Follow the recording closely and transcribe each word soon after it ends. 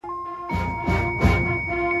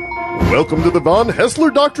Welcome to the Von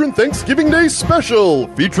Haessler Doctrine Thanksgiving Day Special,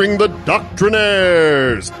 featuring the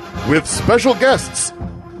Doctrinaires, with special guests.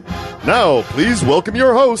 Now, please welcome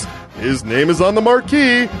your host. His name is on the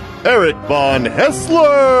marquee, Eric Von Haessler!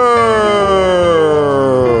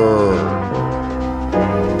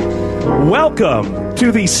 Welcome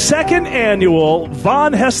to the second annual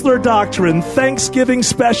Von Haessler Doctrine Thanksgiving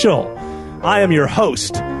Special. I am your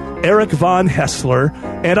host, Eric Von Haessler,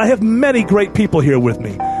 and I have many great people here with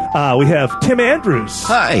me. We have Tim Andrews.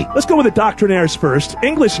 Hi. Let's go with the Doctrinaires first.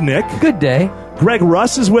 English Nick. Good day. Greg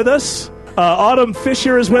Russ is with us. Autumn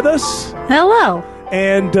Fisher is with us. Hello.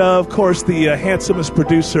 And, of course, the handsomest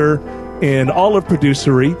producer in all of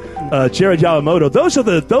producery, Jared Yamamoto. Those are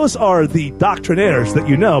the Doctrinaires that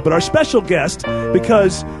you know. But our special guest,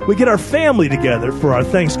 because we get our family together for our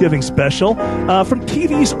Thanksgiving special, from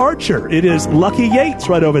TV's Archer, it is Lucky Yates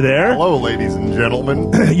right over there. Hello, ladies and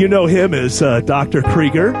gentlemen. You know him as Dr.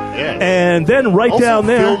 Krieger. Yes. And then right also down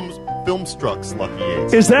there... Filmstruck's Lucky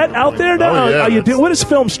Yates. Is that out there now? Oh, yeah. What is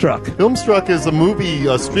Filmstruck? Filmstruck is a movie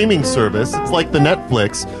streaming service. It's like the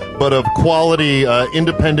Netflix, but of quality,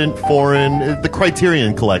 independent, foreign, the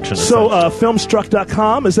Criterion collection. So,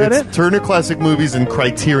 Filmstruck.com, is that it? Turner Classic Movies and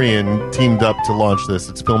Criterion teamed up to launch this.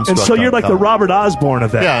 It's Filmstruck.com. And so you're like the Robert Osborne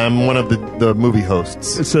of that. Yeah, I'm one of the movie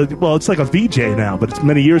hosts. It's like a VJ now, but it's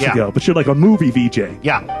many years ago. But you're like a movie VJ.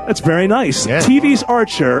 Yeah. That's very nice. Yeah. TV's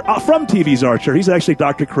Archer, from TV's Archer, he's actually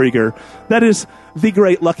Dr. Krieger. That is the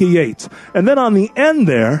great Lucky Yates. And then on the end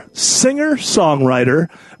there, singer, songwriter,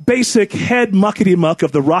 basic head muckety-muck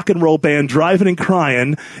of the rock and roll band Drivin' and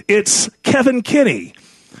Cryin', it's Kevn Kinney.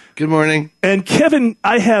 Good morning. And Kevin,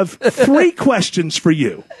 I have 3 questions for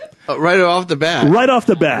you. Right off the bat. Right off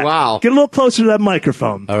the bat. Wow. Get a little closer to that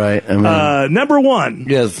microphone. All right. Number 1.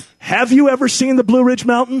 Yes. Have you ever seen the Blue Ridge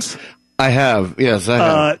Mountains? I have. Yes, I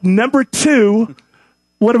have. Number 2,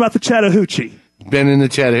 what about the Chattahoochee? Been in the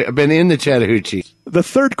Chattahoochee. The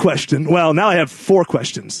third question, well, now I have 4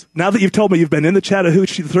 questions. Now that you've told me you've been in the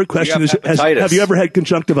Chattahoochee, the third question is, have you ever had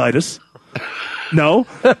conjunctivitis? No?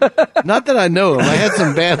 Not that I know of. I had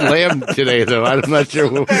some bad lamb today, though. I'm not sure.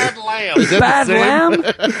 Bad lamb. Is that Bad the same?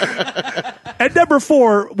 lamb? And number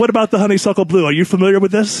 4, what about the honeysuckle blue? Are you familiar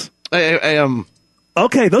with this? I am.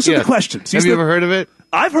 Okay, those are the questions. Have you ever heard of it?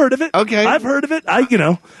 I've heard of it. Okay. I've heard of it. I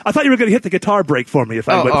thought you were going to hit the guitar break for me if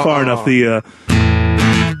I went far enough.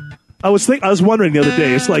 I was wondering the other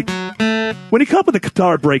day. It's like when you come up with a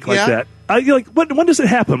guitar break like that. You're like, when does it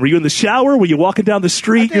happen? Were you in the shower? Were you walking down the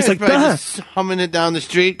street? You're like, just humming it down the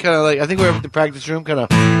street, kind of like. I think we were at the practice room, kind of.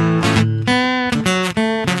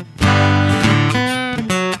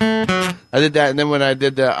 I did that, and then when I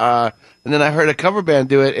did and then I heard a cover band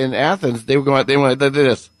do it in Athens. They went like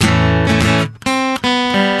this.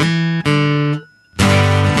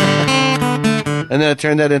 And then I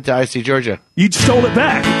turned that into I See Georgia. You stole it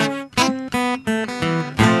back.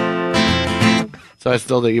 So I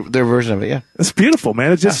stole their version of it, yeah. It's beautiful,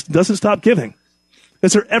 man. It just doesn't stop giving.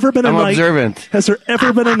 Has there ever been a night? I'm observant. Has there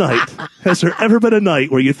ever been a night? Has there ever been a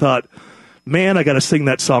night where you thought, man, I got to sing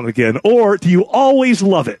that song again? Or do you always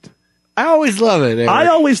love it? I always love it, Eric. I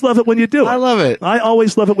always love it when you do it. I love it. I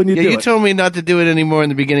always love it when you do it. You told me not to do it anymore in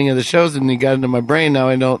the beginning of the shows, and you got into my brain. Now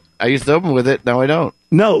I don't. I used to open with it. Now I don't.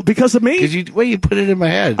 No, because of me? Because you put it in my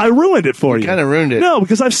head. I ruined it for you. You kind of ruined it. No,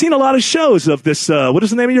 because I've seen a lot of shows of this, what is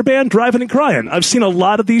the name of your band? Drivin' and Cryin'. I've seen a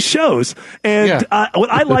lot of these shows. And what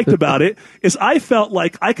I liked about it is I felt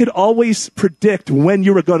like I could always predict when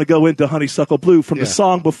you were going to go into Honeysuckle Blue from the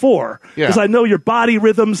song before. Because I know your body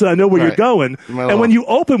rhythms and I know where you're going. And when you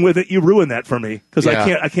open with it, you ruin that for me. Because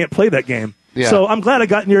I can't play that game. Yeah. So I'm glad I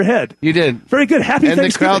got in your head. You did. Very good. Happy Thanksgiving.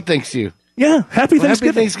 And the crowd thanks you. Yeah, happy Thanksgiving.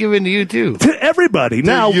 Happy Thanksgiving to you, too. To everybody.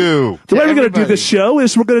 Now, you. The way we're going to do this show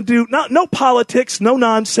is we're going to do no politics, no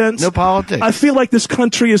nonsense. No politics. I feel like this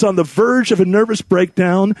country is on the verge of a nervous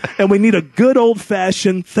breakdown, and we need a good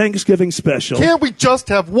old-fashioned Thanksgiving special. Can't we just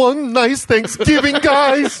have one nice Thanksgiving,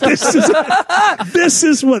 guys? This is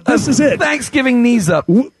it. Thanksgiving knees up.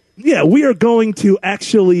 We are going to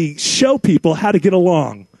actually show people how to get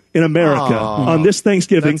along in America on this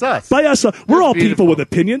Thanksgiving. That's us. By us, we're all people with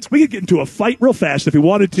opinions. We could get into a fight real fast if we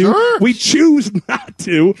wanted to. Sure. We choose not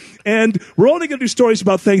to. And we're only going to do stories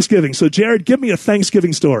about Thanksgiving. So, Jared, give me a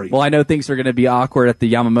Thanksgiving story. Well, I know things are going to be awkward at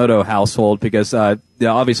the Yamamoto household because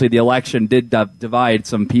obviously the election did divide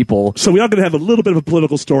some people. So we are going to have a little bit of a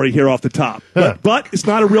political story here off the top. But it's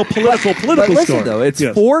not a real political But listen, story. though, it's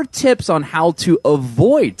 4 tips on how to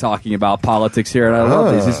avoid talking about politics here, and I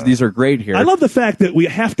love these. These are great here. I love the fact that we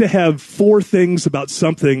have to have 4 things about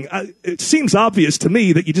something. It seems obvious to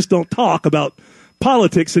me that you just don't talk about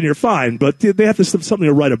politics and you're fine, but they have to something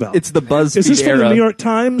to write about. It's the BuzzFeed Is this from era. the New York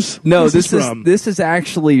Times? No, this is from? This is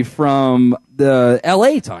actually from the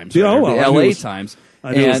L.A. Times. Yeah, right? oh, well, the L.A. Times.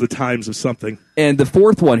 I know it was the Times of something. And the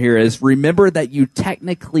fourth one here is, remember that you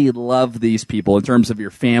technically love these people in terms of your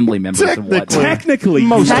family members and whatnot. Technically,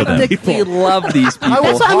 Most of them. technically love these people.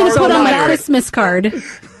 That's what I'm going to put on my Christmas card.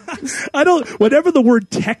 I don't. Whenever the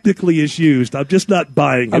word "technically" is used, I'm just not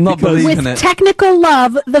buying it. I'm not believing With technical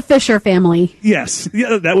love, the Fisher family. Yes,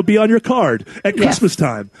 yeah, that would be on your card at Yes. Christmas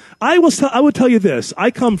time. I would tell you this.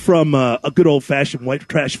 I come from a good old-fashioned white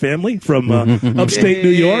trash family from upstate New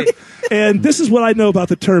York, and this is what I know about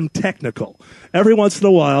the term technical. Every once in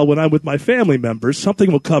a while, when I'm with my family members, something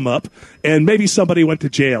will come up, and maybe somebody went to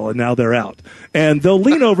jail and now they're out. And they'll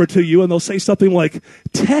lean over to you and they'll say something like,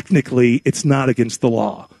 technically, it's not against the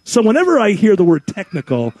law. So whenever I hear the word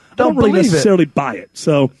technical, I don't really believe it. necessarily buy it.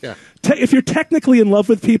 So if you're technically in love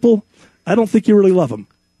with people, I don't think you really love them.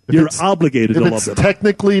 You're obligated to If love it's them.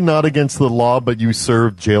 technically not against the law, but you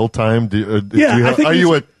serve jail time, I think are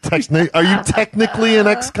you technically an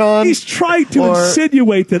ex-con? He's trying to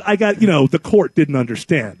insinuate that the court didn't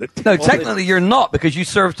understand. That No, technically you're not, because you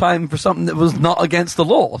served time for something that was not against the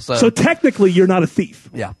law. so technically, you're not a thief.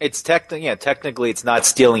 Yeah. It's technically it's not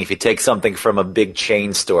stealing if you take something from a big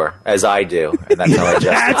chain store, as I do, and that's how I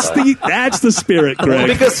justify. That's the spirit, Greg.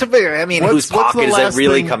 Because I mean, What's whose the pocket is that last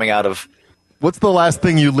really thing- coming out of? What's the last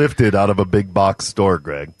thing you lifted out of a big box store,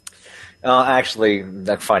 Greg? Actually,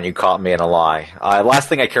 that's fine. You caught me in a lie. Last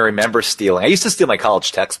thing I can remember stealing. I used to steal my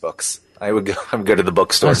college textbooks. I would go to the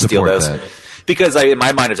bookstore and steal those. that. Because in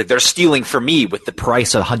my mind, it's like they're stealing for me with the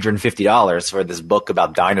price of $150 for this book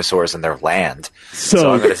about dinosaurs and their land.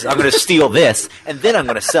 So I'm going to steal this, and then I'm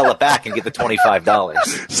going to sell it back and get the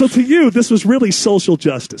 $25. So to you, this was really social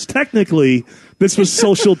justice. Technically, this was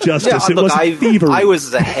social justice. It wasn't thievery. I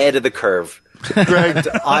was ahead of the curve. Greg,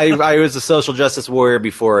 I was a social justice warrior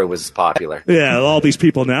before it was popular. Yeah, all these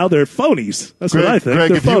people now, they're phonies. That's what I think. Greg,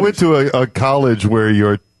 They're if you phonies. went to a college where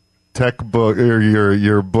your textbook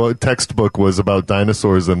was about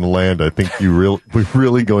dinosaurs and the land, I think we're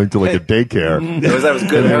really going to like a daycare. That was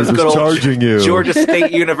good. That was good old charging you. Georgia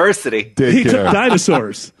State University. He took Daycare.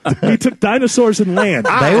 dinosaurs. He took dinosaurs and land.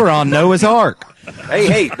 They were on Noah's Ark.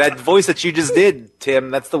 Hey, that voice that you just did, Tim,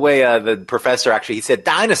 that's the way the professor actually, he said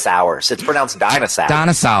dinosaurs. It's pronounced dinosaur.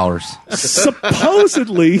 Dinosaurs.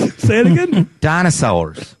 Supposedly, say it again.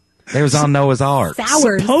 Dinosaurs. They was on Noah's Ark.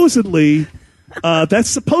 Sours. Supposedly, that's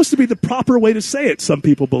supposed to be the proper way to say it. Some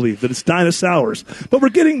people believe that it's dinosaurs, but we're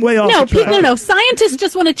getting way off. No, the track. no. Scientists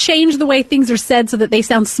just want to change the way things are said so that they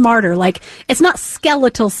sound smarter. Like, it's not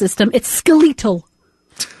skeletal system, it's skeletal.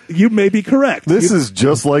 You may be correct. This is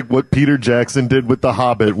just like what Peter Jackson did with The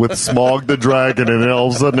Hobbit, with Smaug the dragon, and then all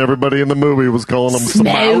of a sudden everybody in the movie was calling him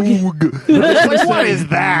Smaug. What is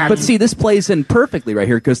that? But see, this plays in perfectly right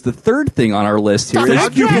here, because the third thing on our list here is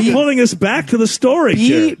Thank you for pulling us back to the story.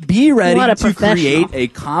 be ready What a to professional. create a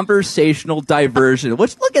conversational diversion.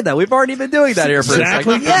 Which, look at that. We've already been doing that here for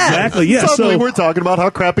Exactly. a second. Yes. Exactly. Yeah. Suddenly So we're talking about how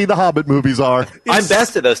crappy the Hobbit movies are. I'm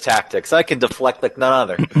best at those tactics. I can deflect like none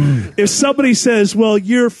other. if somebody says, "Well,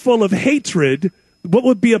 you're full of hatred," what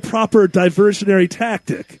would be a proper diversionary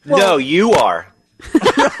tactic? No, you are.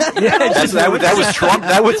 That was Trump.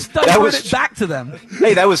 That was it back to them.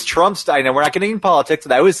 Hey, that was Trump's. I know we're not getting into politics.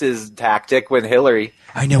 That was his tactic when Hillary.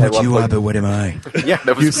 I know what you are, but what am I? Yeah,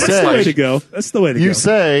 that was You That's the way to go. That's the way to go. You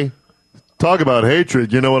say, talk about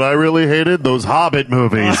hatred. You know what I really hated? Those Hobbit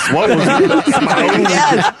movies. What was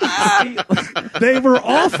They were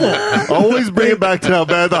awful. Always bring it back to how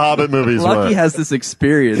bad the Hobbit movies Lucky were. has this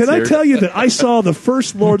experience Can I here. tell you that I saw the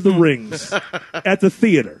first Lord of the Rings at the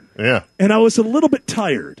theater, Yeah. and I was a little bit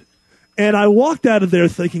tired. And I walked out of there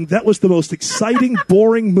thinking that was the most exciting,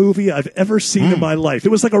 boring movie I've ever seen in my life. It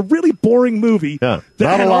was like a really boring movie Yeah. that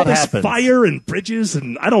Not had a all lot this happens. fire and bridges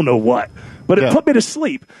and I don't know what. But it Yeah. put me to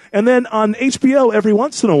sleep. And then on HBO, every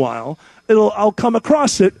once in a while, I'll come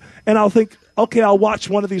across it, and I'll think, okay, I'll watch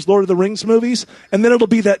one of these Lord of the Rings movies, and then it'll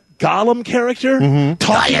be that Gollum character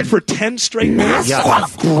talking for 10 straight minutes,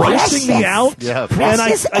 grossing me out, Yeah. and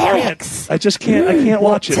I can't. I just can't. I can't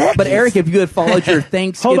watch it. But Eric, if you had followed your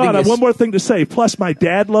Thanksgiving, Hold on, I have one more thing to say. Plus, my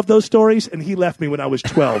dad loved those stories, and he left me when I was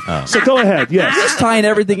 12. So go ahead. Yes. just tying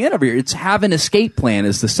everything in over here. It's have an escape plan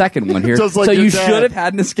is the second one here. Just like so your you dad. should have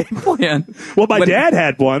had an escape plan. Well, my When- dad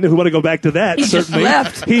had one. If we want to go back to that, He just certainly.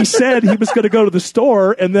 left. He said he was going to go to the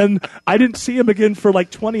store, and then I didn't see him again for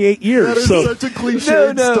like 28 years. That is so such a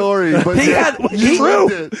cliched story. But He yeah, had- you he-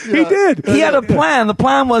 lived it. he Yeah. did. He had a plan. The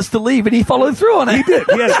plan was to leave, and he followed through on it. He did.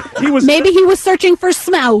 He was. Maybe he was searching for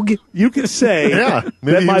Smaug. You could say Yeah.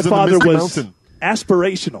 Maybe that he my was in the father Misty was. Mountain.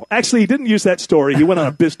 aspirational. Actually, he didn't use that story. He went on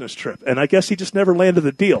a business trip, and I guess he just never landed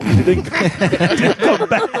the deal. He didn't come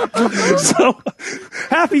back. So,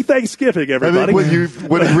 happy Thanksgiving, everybody. I think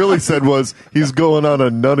what he really said was he's going on a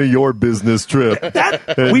none of your business trip.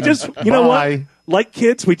 You know what? Like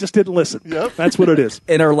kids, we just didn't listen. Yep. That's what it is.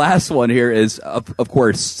 And our last one here is, of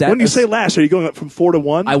course, when you say last, are you going up from 4 to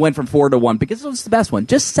 1? I went from 4 to 1 because it was the best one.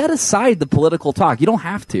 Just set aside the political talk. You don't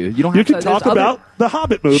have to. You can talk about the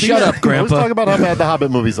Hobbit movies. Shut up, Grandpa. Let's talk about how bad the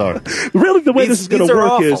Hobbit movies are. Really, the way this is going to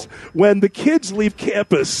work awful. is when the kids leave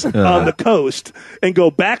campus on the coast and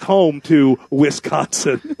go back home to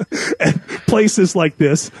Wisconsin and places like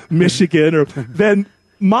this, Michigan, or then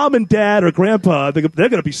Mom and Dad or Grandpa, they're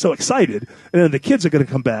going to be so excited, and then the kids are going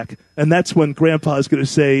to come back, and that's when Grandpa is going to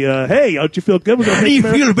say, "Hey, don't you feel good? We're gonna How do you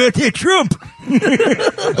feel about that Trump?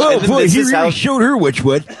 Oh boy, he really showed her which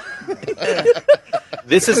would."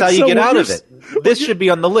 This is how you get out of it. This should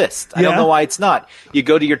be on the list. I don't Yeah. know why it's not. You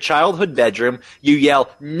go to your childhood bedroom, you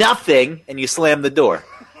yell nothing, and you slam the door.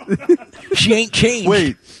 She ain't changed.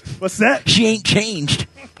 Wait, What's that? She ain't changed.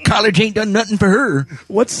 College ain't done nothing for her.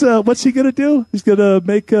 What's he going to do? He's going to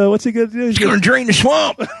make. What's he going to do? He's going to drain the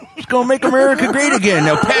swamp. He's going to make America great again.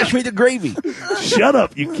 Now pass me the gravy. Shut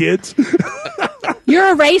up, you kids.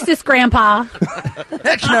 You're a racist, Grandpa.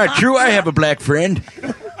 That's not true. I have a black friend.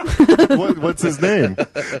 what's his name?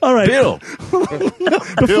 All right, Bill.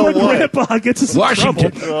 Before Bill what? Grandpa gets us in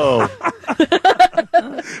Washington. trouble.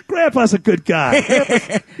 Oh, Grandpa's a good guy.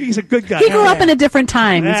 He's a good guy. He grew up in a different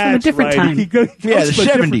time. He's from a That's different right. time. He goes Yeah, the from a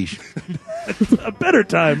different- 70s. A better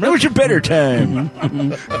time. That was a better time.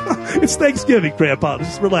 It's Thanksgiving, Grandpa.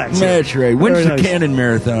 Just relax. That's right. When's Very the nice. Cannon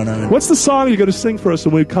Marathon on? What's the song you're going to sing for us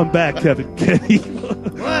when we come back, Kevin Kinney?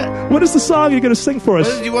 What? What is the song you're going to sing for us?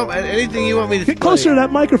 What did you want? Anything you want me to Get closer to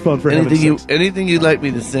that microphone for heaven's sakes. Anything you'd like me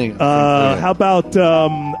to sing? How about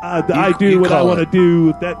I do you what I call want to it.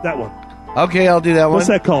 do? That one. Okay, I'll do that one. What's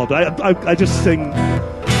that called? I just sing.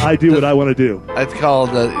 I do what I want to do. It's called.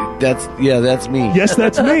 That's me. Yes,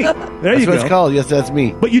 that's me. There That's you what go. it's called. Yes, that's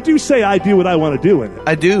me. But you do say I do what I want to do in it.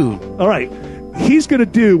 I do. All right. He's going to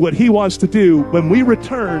do what he wants to do when we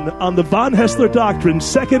return on the Von Haessler Doctrine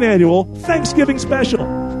second annual Thanksgiving special.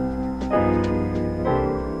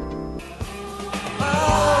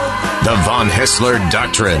 The Von Haessler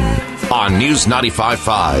Doctrine on News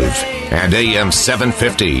 95.5 and AM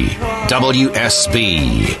 750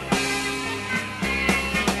 WSB.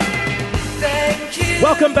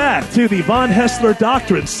 Welcome back to the Von Haessler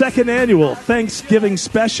Doctrine second annual Thanksgiving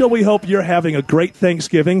special. We hope you're having a great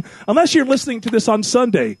Thanksgiving. Unless you're listening to this on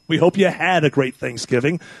Sunday, we hope you had a great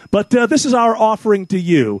Thanksgiving. But this is our offering to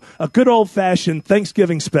you, a good old-fashioned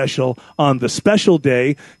Thanksgiving special on the special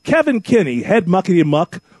day. Kevn Kinney, head muckety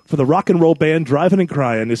muck for the rock and roll band Driving and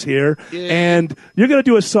Crying, is here. Yeah. And you're going to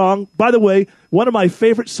do a song, by the way, one of my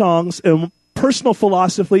favorite songs and personal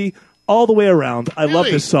philosophy all the way around. I love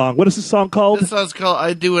this song. What is this song called? This song's called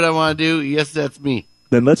I Do What I Want to Do. Yes, that's me.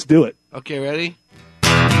 Then let's do it. Okay, ready?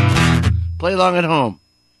 Play along at home.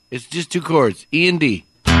 It's just 2 chords, E and D.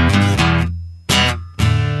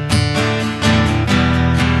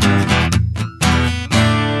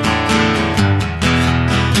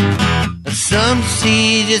 Some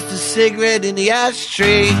see just a cigarette in the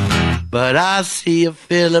ashtray, but I see a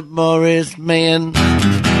Philip Morris man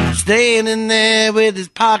standing there with his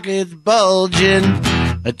pockets bulging,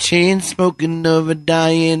 a chain smoking of a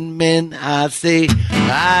dying man. I say,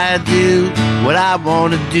 I do what I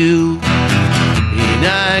want to do, and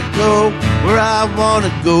I go where I want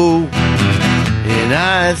to go, and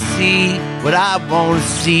I see what I want to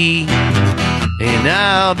see, and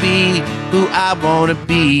I'll be who I want to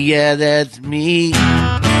be. Yeah, that's me.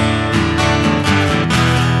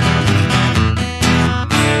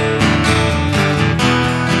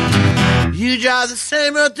 You drive the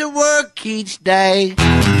same road to work each day.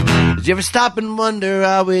 Did you ever stop and wonder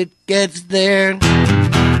how it gets there?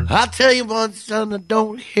 I'll tell you once, son, I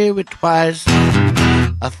don't hear it twice.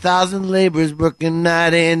 1,000 laborers working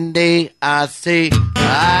night and day. I say,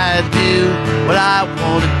 I do what I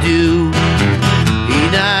want to do,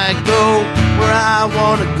 and I go where I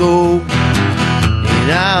want to go,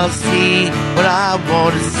 and I'll see what I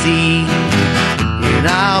want to see, and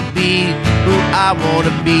I'll be who I want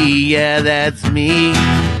to be. Yeah, that's me.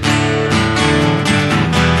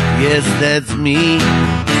 Yes, that's me.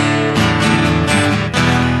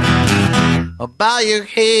 I'll bow your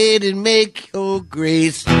head and make your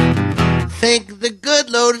grace. Think the good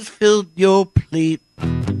Lord has filled your plate,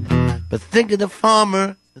 but think of the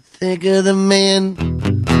farmer, think of the man,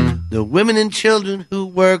 the women and children who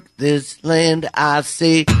work this land. I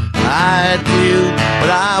say, I do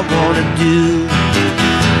what I want to do,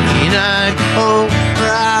 and and I go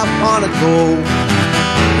where I want to go,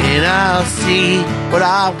 and I'll see what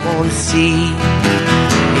I want to see,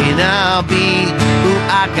 and I'll be who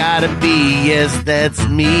I gotta be. Yes, that's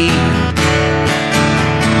me.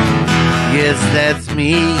 Yes, that's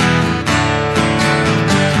me.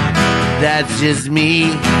 That's just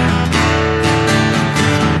me.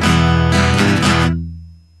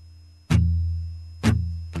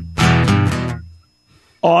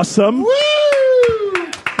 Awesome. Woo!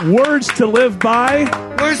 Words to live by.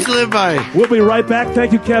 Words to live by. We'll be right back.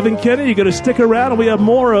 Thank you, Kevn Kinney. You're going to stick around, and we have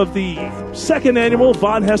more of the second annual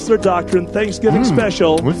Von Haessler Doctrine Thanksgiving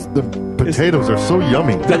special. The potatoes are so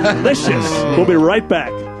yummy. Delicious. We'll be right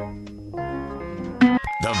back.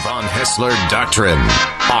 The Von Haessler Doctrine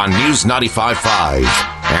on News 95.5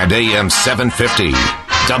 and AM 750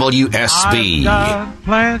 WSB. I've got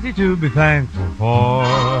plenty to be thankful for.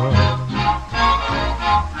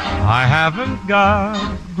 I haven't got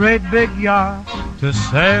a great big yacht to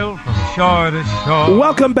sail from shore to shore.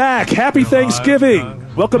 Welcome back. Happy Thanksgiving.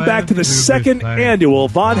 Welcome back to the second annual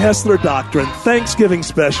Von Haessler Doctrine Thanksgiving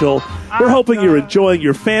special. We're hoping you're enjoying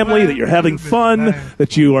your family, that you're having fun,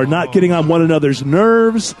 that you are not getting on one another's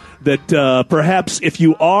nerves, that perhaps if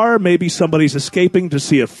you are, maybe somebody's escaping to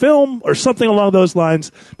see a film or something along those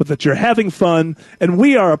lines, but that you're having fun, and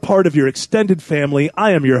we are a part of your extended family.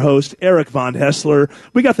 I am your host, Eric Von Haessler.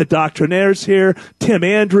 We got the Doctrinaires here, Tim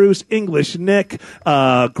Andrews, English Nick,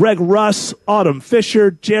 Greg Russ, Autumn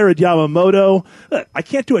Fisher, Jared Yamamoto. I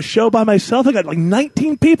can't do a show by myself. I got like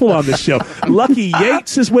 19 people on this show. Lucky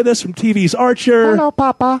Yates is with us from TV's Archer. Hello,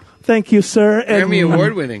 Papa. Thank you, sir. Grammy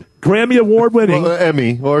Award-winning. Grammy Award-winning. Well,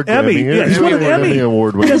 Emmy or Emmy. Grammy. Yeah, he's won an Emmy.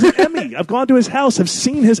 Award-winning. He has an Emmy. I've gone to his house. I've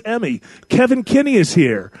seen his Emmy. Kevn Kinney is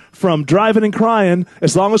here from Driving and Crying.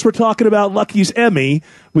 As long as we're talking about Lucky's Emmy,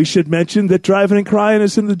 we should mention that Driving and Crying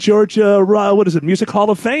is in the Georgia, Music Hall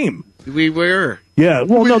of Fame. We were. Yeah.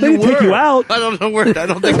 Well, no, they didn't take you out. I don't know where. I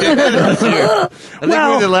don't think they had us here. I think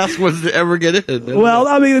we're the last ones to ever get in. Well,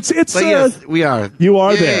 I mean, it's. But yes, we are. You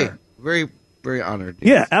are Yay. there. Very, very honored.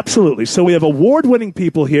 Yeah, absolutely. So we have award-winning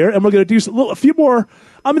people here, and we're going to do a few more.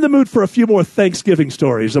 I'm in the mood for a few more Thanksgiving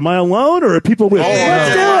stories. Am I alone, or are people with me?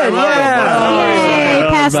 Let's do it. Yay,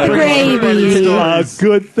 pass the gravy.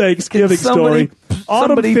 Good Thanksgiving story.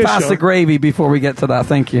 Somebody Fisher, pass the gravy before we get to that.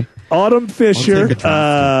 Thank you. Autumn Fisher,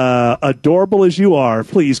 adorable as you are,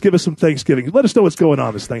 please give us some Thanksgiving. Let us know what's going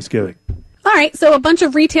on this Thanksgiving. All right, so a bunch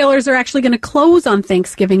of retailers are actually going to close on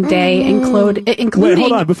Thanksgiving Day, including. Wait,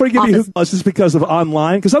 hold on. Before you give me this is because of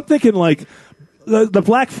online, because I'm thinking like the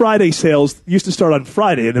Black Friday sales used to start on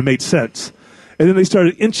Friday, and it made sense. And then they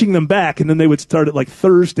started inching them back, and then they would start at like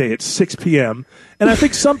Thursday at 6 p.m. And I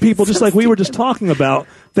think some people, just like we were just talking about,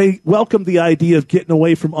 they welcomed the idea of getting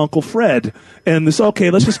away from Uncle Fred. And this, okay,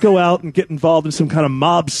 let's just go out and get involved in some kind of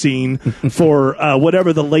mob scene for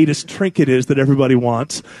whatever the latest trinket is that everybody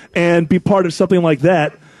wants, and be part of something like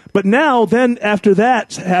that. But now, then, after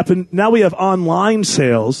that happened, now we have online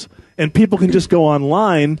sales, and people can just go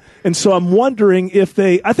online. And so I'm wondering if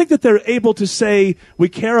I think that they're able to say, we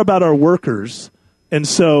care about our workers, and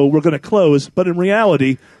so we're going to close. But in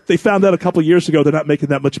reality, they found out a couple of years ago they're not making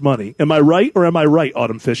that much money. Am I right, or am I right,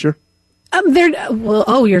 Autumn Fisher?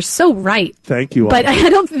 You're so right. Thank you, Autumn.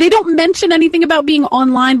 But they don't mention anything about being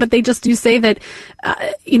online, but they just do say that,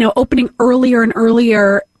 opening earlier and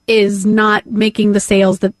earlier is not making the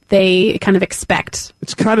sales that they kind of expect.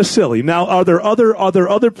 It's kind of silly. Now, are there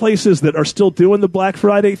other places that are still doing the Black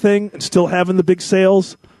Friday thing and still having the big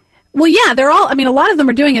sales? Well, yeah, a lot of them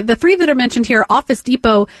are doing it. The three that are mentioned here, Office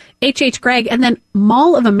Depot, H.H. Gregg, and then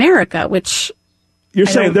Mall of America, which... You're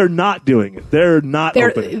saying they're not doing it. They're not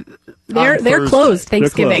open. They're closed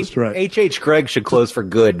Thanksgiving. They're closed, right. H.H. Gregg should close for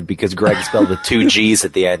good because Greg spelled with two G's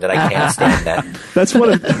at the end, and I can't stand that. That's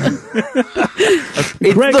what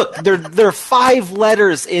Look, there are 5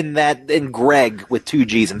 letters in Greg with 2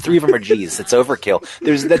 G's, and 3 of them are G's. It's overkill.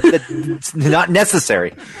 That's not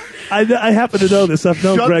necessary. I happen to know this. I've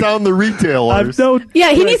known Shut Greg. down the retailers.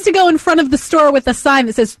 He needs to go in front of the store with a sign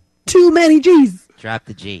that says, too many G's. Drop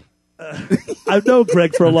the G. I've known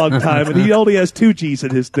Greg for a long time, and he only has 2 G's in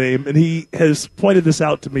his name, and he has pointed this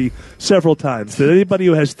out to me several times, that anybody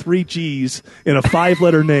who has 3 G's in a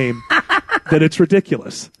 5-letter name, that it's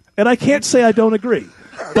ridiculous. And I can't say I don't agree.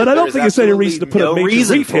 But I don't think it's any reason to put a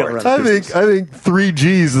major retailer out of business. I think 3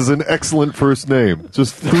 G's is an excellent first name.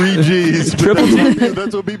 Just 3 G's. Triple G.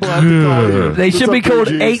 That's what people have to call you. They should be called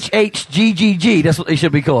HHGGG. That's what they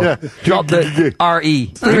should be called. Yeah. Drop the RE.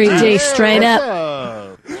 3G straight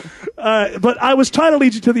up. But I was trying to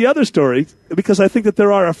lead you to the other story because I think that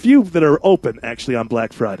there are a few that are open actually on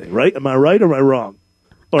Black Friday, right? Am I right or am I wrong?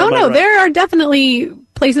 There are definitely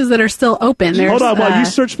places that are still open. There's, hold on, while you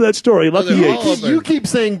search for that story, Lucky Yates. You keep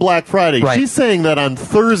saying Black Friday. Right. She's saying that on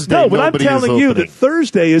Thursday. No, but I'm nobody is telling you opening. that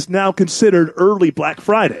Thursday is now considered early Black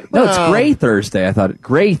Friday. No, it's Gray Thursday. I thought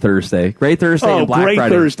Gray Thursday. Gray Thursday and Black Gray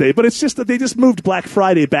Friday. Thursday. But it's just that they just moved Black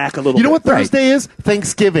Friday back a little bit. You know what Thursday is?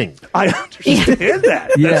 Thanksgiving. I understand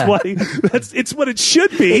that. Yeah. It's what it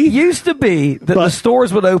should be. It used to be that the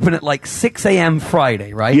stores would open at like 6 a.m.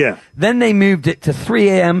 Friday, right? Yeah. Then they moved it to 3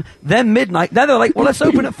 a.m., then midnight. Then they're like, well, let's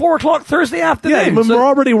open at 4 o'clock Thursday afternoon. Yeah, but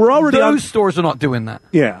we're already those stores are not doing that.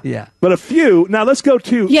 Yeah. Yeah. But a few. Now let's go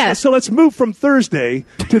to. Yeah. So let's move from Thursday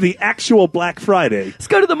to the actual Black Friday. Let's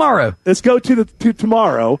go to tomorrow. Let's go to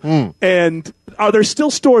tomorrow. And are there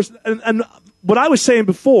still stores? And what I was saying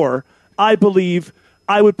before, I believe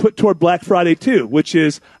I would put toward Black Friday too, which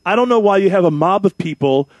is I don't know why you have a mob of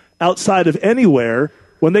people outside of anywhere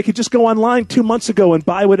when they could just go online 2 months ago and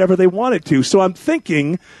buy whatever they wanted to. So I'm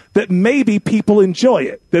thinking that maybe people enjoy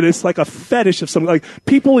it, that it's like a fetish of something. Like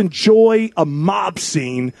people enjoy a mob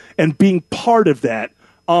scene and being part of that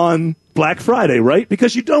on Black Friday, right?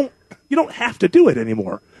 Because you don't have to do it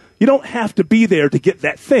anymore. You don't have to be there to get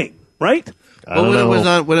that thing, right? But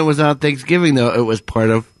when it was on Thanksgiving, though, it was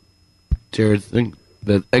part of Jared's thing,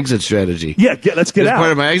 the exit strategy. Yeah, let's get It was out.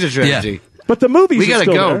 part of my exit strategy. Yeah. But the movies we are gotta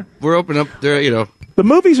still go. there. We're open up there, The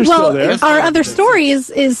movies are still there. Our other story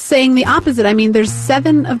is saying the opposite. I mean, there's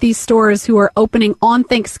 7 of these stores who are opening on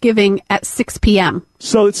Thanksgiving at 6 p.m.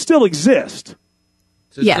 So it still exists.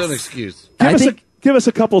 So it's Yes. still an excuse. Give us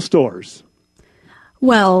a couple stores.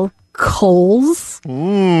 Well, Kohl's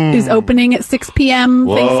is opening at 6 p.m.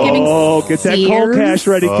 Thanksgiving. Oh, get that cold cash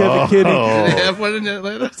ready, Kevin Kinney. Do they have one in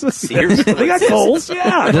Atlanta? They got Kohl's,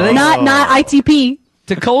 yeah. Not ITP.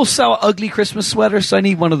 Do Kohl's sell ugly Christmas sweaters? I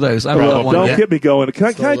need one of those. I want one. Don't get me going.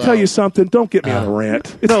 Can I tell you something? Don't get me on a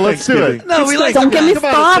rant. It's let's do it. No, we like. Don't get me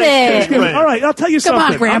started. All right, I'll tell you Come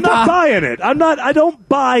something. on, Grandpa. I'm not buying it. I don't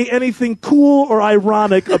buy anything cool or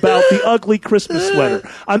ironic about the ugly Christmas sweater.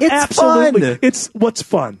 It's what's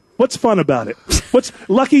fun. What's fun about it? What's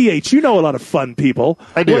Lucky Yates? You know a lot of fun people.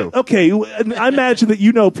 I do. Okay, and I imagine that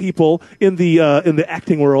you know people in the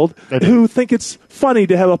acting world who think it's funny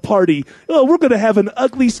to have a party. Oh, we're going to have an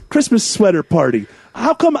ugly Christmas sweater party.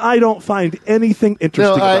 How come I don't find anything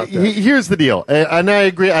interesting about that? Here's the deal, and I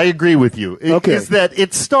agree with you. Okay. Is that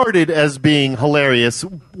it started as being hilarious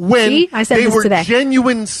when See? I said they this were today.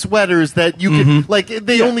 genuine sweaters that you could, like,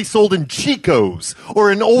 they only sold in Chico's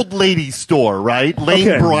or an old lady store, right? Lane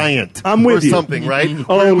Okay. Bryant I'm with or you. something, right?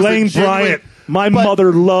 Oh, Where it was a Lane genuine- Bryant. My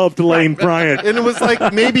mother loved Lane Bryant. And it was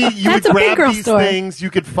like maybe you would That's a big grab girl these store. things, you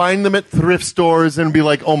could find them at thrift stores and be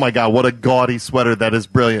like, oh my God, what a gaudy sweater. That is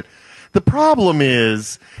brilliant. The problem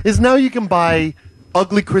is now you can buy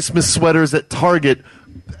ugly Christmas sweaters at Target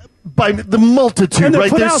by the multitude, And they're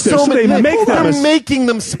right? put There's out there, so so many. they make them. They're making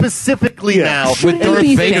them specifically now. With And Darth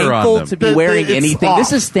it's Vader on them. To be wearing it's anything. off.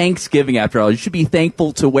 This is Thanksgiving, after all. You should be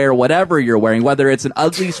thankful to wear whatever you're wearing, whether it's an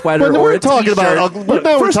ugly sweater But or we're a talking about t-shirt. ugly.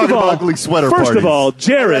 Now we're talking about ugly sweater First parties. of all,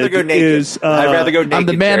 Jared I'd rather go naked. is. I'd rather go naked. I'm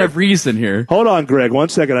the man Jared. of reason here. Hold on, Greg. 1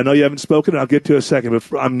 second. I know you haven't spoken. I'll get to it in a second.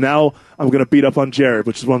 But I'm going to beat up on Jared,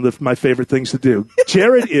 which is one of my favorite things to do.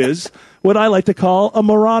 Jared is what I like to call a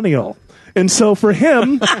moronial. And so for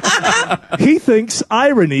him, he thinks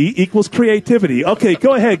irony equals creativity. Okay,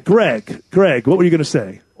 go ahead, Greg. Greg, what were you going to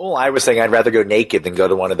say? Well, I was saying I'd rather go naked than go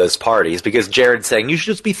to one of those parties because Jared's saying you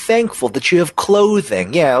should just be thankful that you have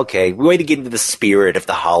clothing. Yeah, okay. Way to get into the spirit of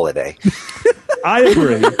the holiday. I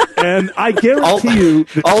agree. And I guarantee you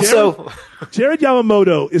that Also, Jared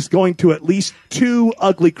Yamamoto is going to at least 2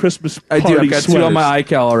 ugly Christmas I party do. I've got sweaters. 2 on my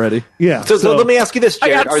iCal already. Yeah. so let me ask you this,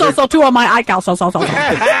 Jared. I got 2 on my iCal.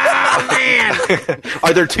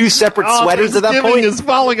 Are there 2 separate sweaters at that Thanksgiving point? is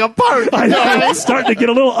falling apart. I know, it's starting to get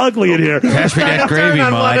a little ugly in here. Pass me that gravy, Turn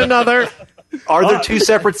on one Mike. another. Are there 2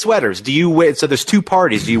 separate sweaters? Do you wear? So there's 2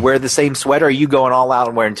 parties. Do you wear the same sweater? Or are you going all out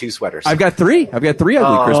and wearing 2 sweaters? I've got 3. I've got 3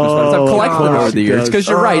 ugly Christmas sweaters. I've collected them over the years. Because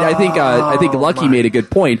you're right. I think Lucky made a good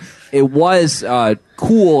point. It was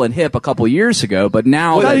cool and hip a couple years ago, but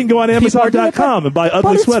now Now you can go on Amazon.com and buy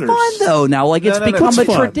ugly sweaters. It's fun though. Now, like it's become a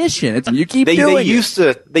tradition. You keep doing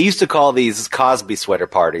they used to call these Cosby sweater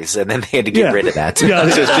parties, and then they had to get rid of that. Yeah.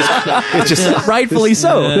 So it's just rightfully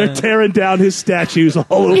so. They're tearing down his statues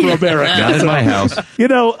all over America. Not in my house. You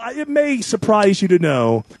know, it may surprise you to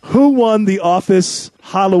know who won the Office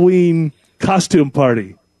Halloween costume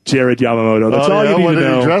party. Jared Yamamoto. That's all you need what to did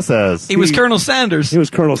know. he dress as? He was Colonel Sanders. He was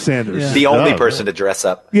Colonel Sanders. The only person to dress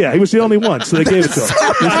up. Yeah, he was the only one, so they gave it to him.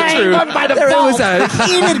 True. There was a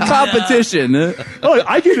heated competition. Oh,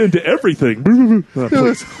 I get into everything.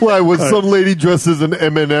 Why, was some lady dressed as an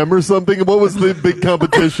M&M or something? What was the big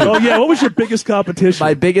competition? Oh, yeah, what was your biggest competition?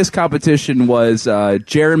 My biggest competition was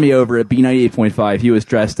Jeremy over at B98.5. He was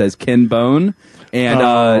dressed as Ken Bone. And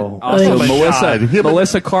also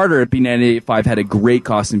Melissa Carter at B98.5 had a great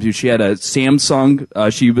costume too. She had a Samsung.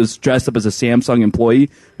 She was dressed up as a Samsung employee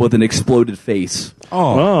with an exploded face.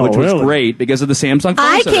 Which was great because of the Samsung.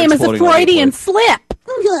 I came as a Freudian slip.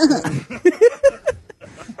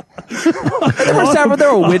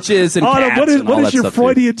 There were witches and cats. What is your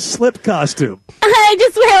Freudian slip costume? I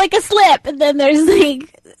just wear like a slip, and then there's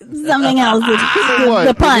like something else.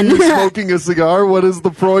 The pun. When you're smoking a cigar, what is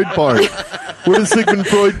the Freud part? Where does Sigmund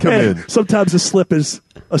Freud come in? Sometimes a slip is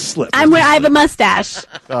a slip. I have a mustache.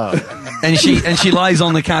 And she lies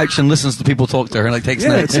on the couch and listens to people talk to her and like takes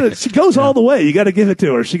notes. She goes all the way. You got to give it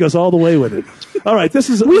to her. She goes all the way with it. All right,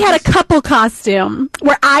 we had a couple costume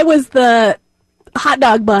where I was the hot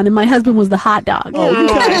dog bun and my husband was the hot dog. Oh, you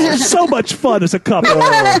guys are so much fun as a couple.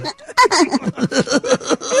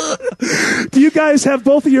 Do you guys have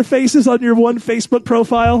both of your faces on your one Facebook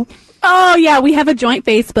profile? Oh, yeah, we have a joint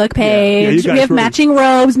Facebook page. We have matching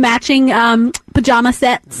robes, matching pajama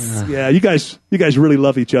sets. Yeah, you guys really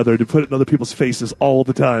love each other to put it in other people's faces all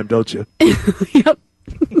the time, don't you? Yep.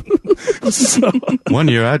 One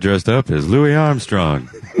year I dressed up as Louis Armstrong.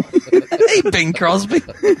 Hey, Bing Crosby.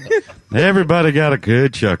 Everybody got a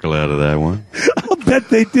good chuckle out of that one. I'll bet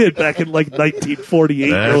they did back in like 1948.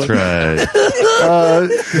 That's right.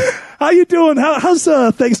 How you doing? How's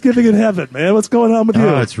Thanksgiving in heaven, man? What's going on with you?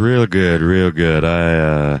 Oh, it's real good, real good.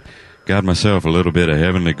 I got myself a little bit of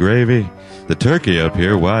heavenly gravy. The turkey up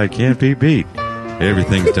here, why, it can't be beat.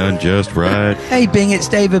 Everything's done just right. Hey, Bing, it's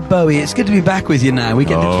David Bowie. It's good to be back with you now. We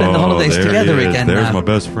get to spend the holidays together again There's now. my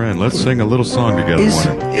best friend. Let's sing a little song together.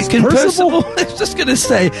 Can Percival? I was just going to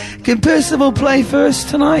say, can Percival play first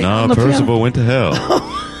tonight? No, Percival went to hell.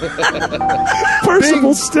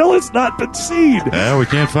 Percival still has not been seen. Yeah, we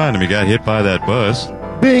can't find him. He got hit by that bus.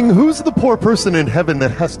 Bing, who's the poor person in heaven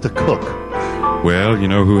that has to cook? Well, you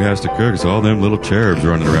know who has to cook? It's all them little cherubs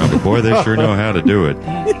running around. But boy, they sure know how to do it.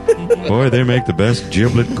 Boy, they make the best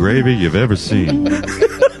giblet gravy you've ever seen.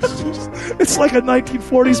 It's like a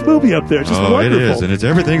 1940s movie up there. It's just wonderful. It is, and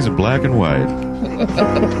everything's in black and white.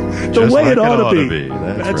 The way it ought to be.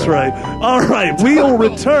 That's right. All right, we'll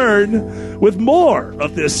return with more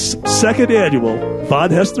of this second annual Von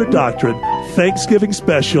Haessler Doctrine Thanksgiving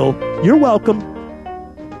special. You're welcome.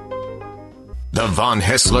 The Von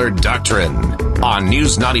Haessler Doctrine on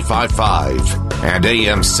News 95.5 and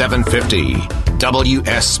AM 750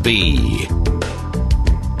 WSB.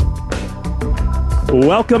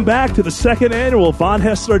 Welcome back to the second annual Von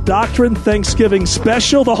Haessler Doctrine Thanksgiving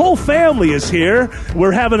special. The whole family is here.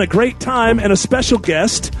 We're having a great time and a special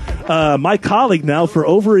guest, my colleague now for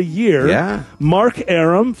over a year, Mark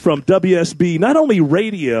Aram from WSB, not only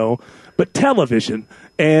radio, but television.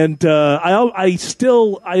 And I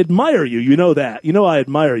admire you. You know that. You know I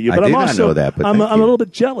admire you. But I know that. But I'm a little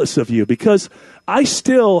bit jealous of you because I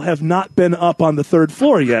still have not been up on the third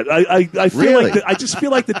floor yet. I feel like I just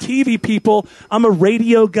feel like the TV people. I'm a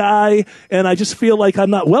radio guy, and I just feel like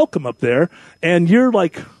I'm not welcome up there. And you're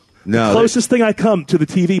like the closest thing I come to the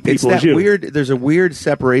TV people. It's that is you. weird. There's a weird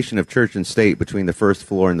separation of church and state between the first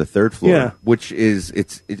floor and the third floor, which is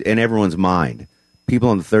it's in everyone's mind. People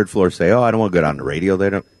on the third floor say, "Oh, I don't want to go down the radio." They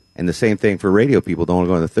don't, and the same thing for radio people don't want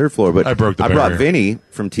to go on the third floor. But I brought Vinny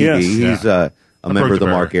from TV. Yes. He's a member of the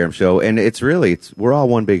Mark Aram Show, and we're all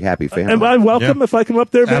one big happy family. Am I welcome if I come up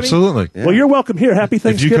there, Vinny? Absolutely. Yeah. Well, you're welcome here. Happy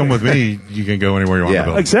Thanksgiving. If you come with me, you can go anywhere you want to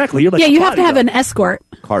go. Exactly. You're like you have to have an escort.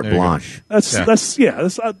 Carte blanche.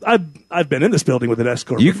 I've been in this building with an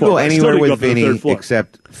escort. You before. can go anywhere with Vinny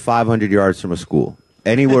except 500 yards from a school.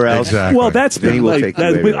 Anywhere else? Exactly. Well, that's been like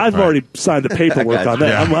I've already signed the paperwork on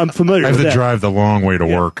that. Yeah. I'm familiar with that. I have to drive the long way to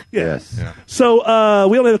work. Yes. Yeah. So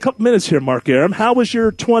we only have a couple minutes here, Mark Aram. How was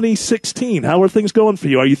your 2016? How are things going for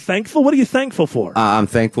you? Are you thankful? What are you thankful for? I'm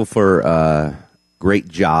thankful for great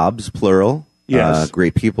jobs, plural. Yes.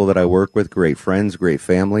 Great people that I work with, great friends, great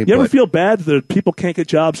family. You ever feel bad that people can't get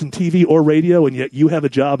jobs in TV or radio, and yet you have a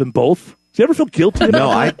job in both? Do you ever feel guilty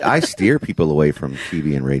about that? I steer people away from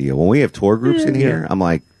TV and radio. When we have tour groups in here, I'm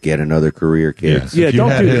like, get another career, kids. Yes. If you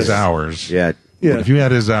had his hours. Yeah. If you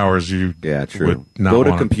had his hours, you true. would not go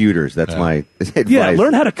to want computers. That's my advice. Yeah,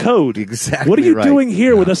 learn how to code. Exactly. What are you right. doing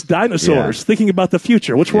here with us dinosaurs, thinking about the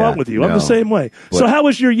future? What's wrong with you? I'm the same way. So how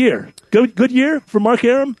was your year? Good year for Mark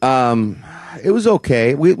Aram? It was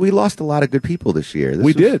okay. We lost a lot of good people this year.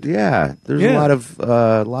 We did. Yeah. There's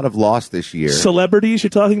a lot of loss this year. Celebrities you're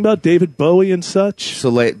talking about, David Bowie and such.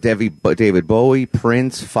 David Bowie,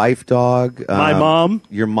 Prince, Fife Dog. My mom.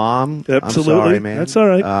 Your mom. Absolutely. I'm sorry, man. That's all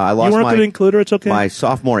right. I lost you weren't going to include her. It's okay. My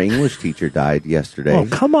sophomore English teacher died yesterday. Oh,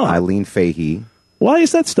 come on. Eileen Fahey. Why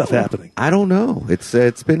is that stuff happening? I don't know.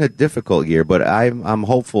 It's been a difficult year, but I'm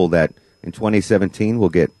hopeful that in 2017 we'll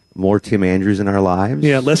get more Tim Andrews in our lives.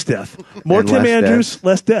 Yeah, less death. More Tim Andrews,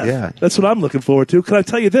 less death. Yeah. That's what I'm looking forward to. Can I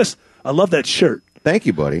tell you this? I love that shirt. Thank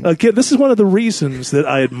you, buddy. Again, this is one of the reasons that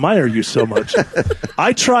I admire you so much.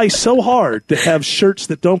 I try so hard to have shirts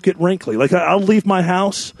that don't get wrinkly. Like, I'll leave my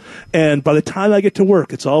house, and by the time I get to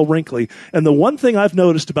work, it's all wrinkly. And the one thing I've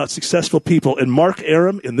noticed about successful people, and Mark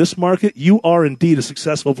Aram, in this market, you are indeed a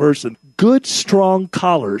successful person. Good, strong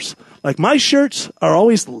collars. Like, my shirts are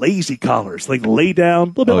always lazy collars, like lay down, a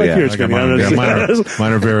little bit like yours.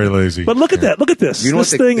 Mine are very lazy. But look at that. Look at this. You know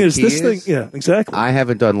this thing is. Yeah, exactly. I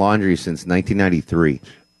haven't done laundry since 1993.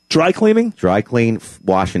 Dry cleaning? Dry clean,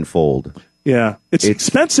 wash and fold. Yeah. It's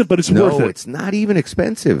expensive, but it's worth it. No, it's not even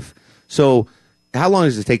expensive. So how long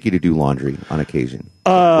does it take you to do laundry on occasion?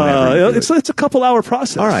 It's a couple-hour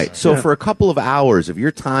process. All right. So for a couple of hours of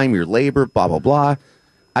your time, your labor, blah, blah, blah,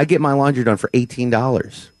 I get my laundry done for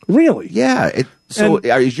 $18. Really? Yeah.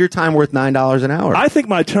 Is your time worth $9 an hour? I think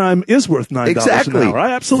my time is worth $9 an hour.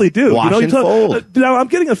 I absolutely do. Wash and fold. Now, I'm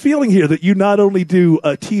getting a feeling here that you not only do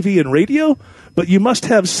TV and radio, but you must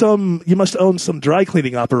own some dry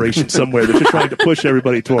cleaning operation somewhere that you're trying to push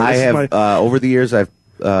everybody towards. I have over the years.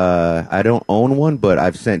 I don't own one, but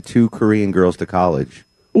I've sent 2 Korean girls to college.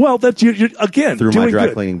 Well, that's you're again through doing my dry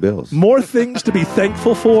good. cleaning bills. More things to be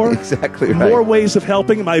thankful for. Exactly right. More ways of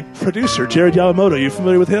helping. My producer, Jared Yamamoto, you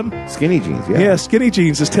familiar with him? Skinny Jeans, yeah. Yeah, Skinny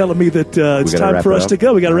Jeans is telling me that it's time for us to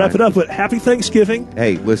go. We got to wrap it up. But happy Thanksgiving.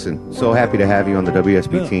 Hey, listen, so happy to have you on the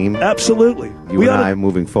WSB team. Absolutely. You and I,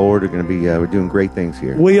 moving forward, are going to be we're doing great things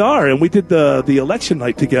here. We are, and we did the election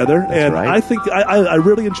night together. That's and right. I think I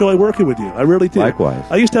really enjoy working with you. I really do. Likewise.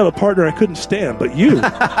 I used to have a partner I couldn't stand, but you,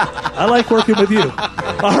 I like working with you.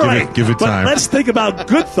 All right. Give it time. Let's think about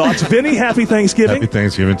good thoughts. Vinny, happy Thanksgiving. Happy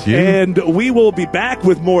Thanksgiving to you. And we will be back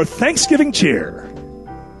with more Thanksgiving cheer.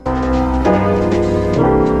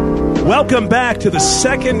 Welcome back to the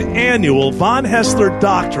second annual Von Haessler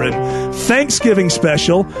Doctrine Thanksgiving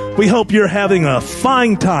special. We hope you're having a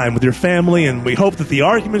fine time with your family, and we hope that the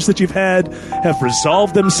arguments that you've had have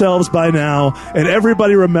resolved themselves by now, and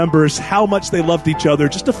everybody remembers how much they loved each other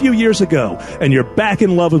just a few years ago, and you're back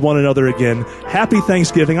in love with one another again. Happy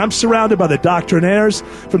Thanksgiving. I'm surrounded by the Doctrinaires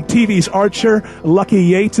from TV's Archer. Lucky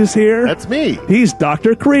Yates is here. That's me. He's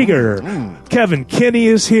Dr. Krieger. Kevn Kinney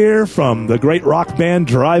is here from the great rock band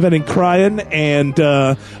Driving and Crying, and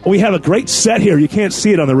we have a great set here. You can't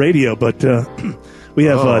see it on the radio, but we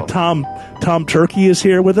have Tom Turkey is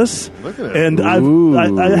here with us. Look at it. And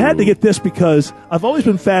I had to get this because I've always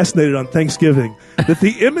been fascinated on Thanksgiving that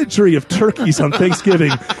the imagery of turkeys on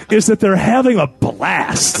Thanksgiving is that they're having a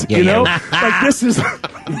blast. Yeah, you know? yeah. Like this is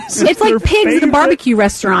It's like pigs at a barbecue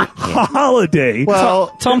restaurant. Holiday. Well,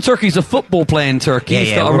 Tom Turkey's a football playing turkey.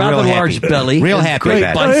 He's got a rather large belly. Real and happy great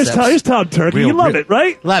about it. biceps. Here's Tom Turkey. You love it,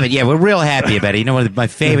 right? Love it. Yeah, we're real happy about it. You know what? My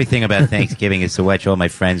favorite thing about Thanksgiving is to watch all my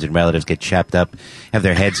friends and relatives get chopped up, have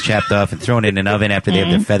their heads chopped off, and thrown in an oven after they have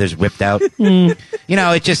their feathers ripped out. You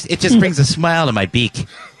know, it just brings a smile to my beak.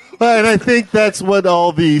 And I think that's what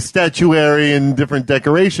all the statuary and different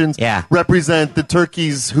decorations represent, the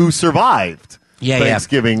turkeys who survived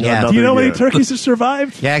Thanksgiving. Yeah. Do you know any turkeys that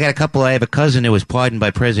survived? Yeah, I got a couple. I have a cousin who was pardoned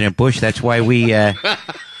by President Bush. That's why we,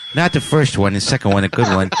 not the first one, the second one, the good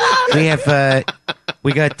one.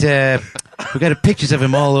 We got pictures of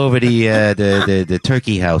him all over the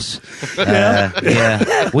turkey house.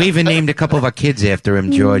 Yeah. We even named a couple of our kids after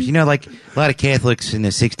him, George. You know, like a lot of Catholics in the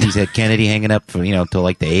 60s had Kennedy hanging up for, till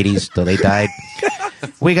like the 80s, till they died.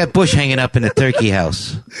 We got Bush hanging up in the turkey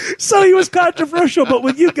house. So he was controversial, but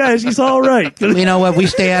with you guys, he's all right. You know what? We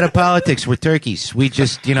stay out of politics. We're turkeys. We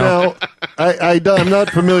just, Now, I'm not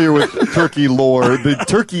familiar with turkey lore. The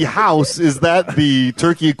turkey house, is that the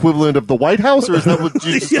turkey equivalent of the White House, or is that what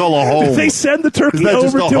you just call a home? Did they send the turkey Is that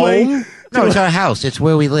just over a to home? No, it's our house. It's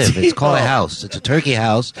where we live. It's called a house. It's a turkey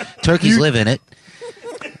house. Turkeys live in it.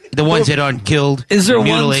 The ones that aren't killed. Is there one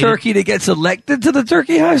mutilated. turkey that gets elected to the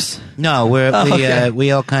turkey house? No,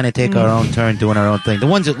 we all kind of take our own turn doing our own thing. The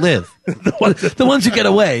ones that live. The ones who get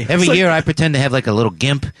away. Every year I pretend to have like a little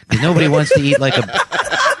gimp because nobody wants to eat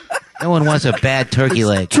no one wants a bad turkey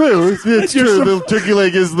leg. True. It's true. The turkey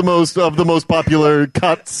leg is the most popular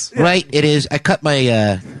cuts. Right, it is. I cut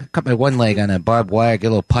my one leg on a barbed wire, get a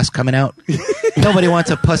little pus coming out. Nobody wants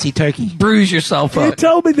a pussy turkey. Bruise yourself You up.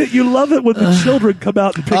 told me that you love it when the children come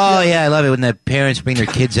out and pick you Oh, up. yeah, I love it when the parents bring their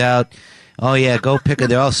kids out. Oh, yeah, go pick her.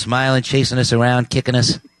 They're all smiling, chasing us around, kicking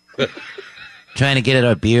us, trying to get at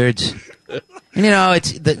our beards. And,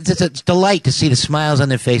 it's a delight to see the smiles on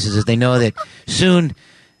their faces as they know that soon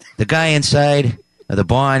the guy inside of the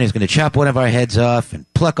barn is going to chop one of our heads off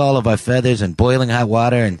and pluck all of our feathers in boiling hot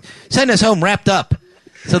water and send us home wrapped up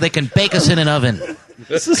so they can bake us in an oven.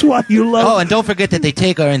 This is why you love. Oh, and don't forget that they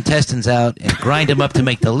take our intestines out and grind them up to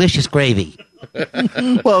make delicious gravy.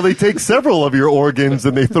 Well, they take several of your organs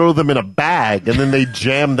and they throw them in a bag, and then they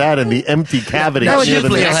jam that in the empty cavity near the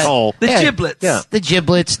neck hole. The giblets. Yeah. The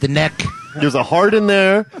giblets, the neck. There's a heart in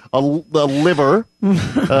there, a liver,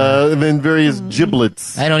 and then various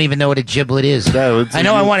giblets. I don't even know what a giblet is. No, I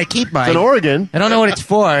know I want to keep mine. It's an organ. I don't know what it's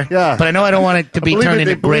for. Yeah. But I know I don't want it to be turned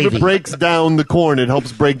into They believe gravy. it breaks down the corn. It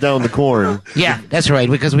helps break down the corn. Yeah, that's right.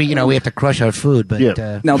 Because we have to crush our food.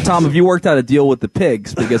 But Now, Tom, have you worked out a deal with the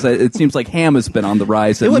pigs? Because it seems like ham has been on the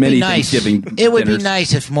rise it at would many be nice. Thanksgiving It would be dinners.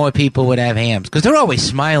 nice if more people would have hams because they're always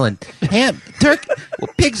smiling.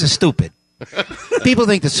 Pigs are stupid. People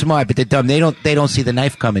think they're smart, but they're dumb. They don't see the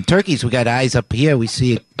knife coming. Turkeys, we got eyes up here. We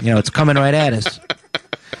see it. It's coming right at us.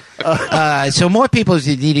 So more people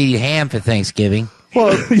need to eat ham for Thanksgiving.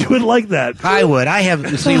 Well, you would like that. I would. I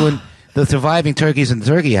have. See, when the surviving turkeys in the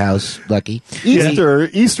turkey house, Lucky. Easter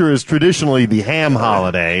is traditionally the ham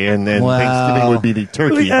holiday, and then Thanksgiving would be the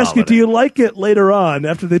turkey Let me ask you, holiday. do you like it later on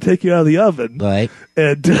after they take you out of the oven? Right.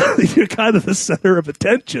 And you're kind of the center of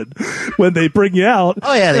attention when they bring you out.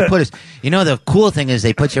 Oh, yeah, they put us. The cool thing is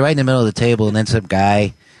they put you right in the middle of the table, and then some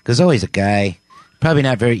guy, because there's always a guy, probably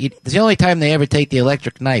not very. It's the only time they ever take the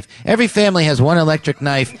electric knife. Every family has one electric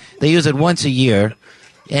knife. They use it once a year,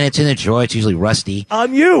 and it's in a drawer. It's usually rusty.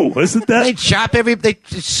 On you, isn't that? They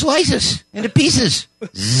slice us into pieces.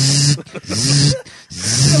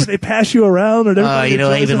 They pass you around, and everybody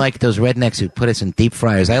I even like those rednecks who put us in deep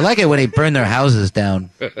fryers. I like it when they burn their houses down.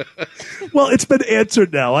 Well, it's been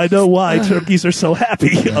answered now. I know why turkeys are so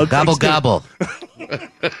happy. Gobble, gobble.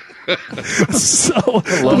 So,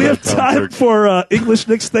 do we have time for English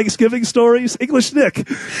Nick's Thanksgiving stories? English Nick,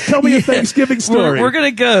 tell me a Thanksgiving story. We're going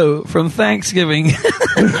to go from Thanksgiving.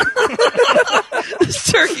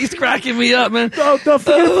 This turkey's cracking me up, man. Don't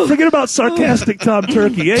forget about sarcastic Tom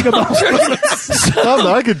Turkey. I could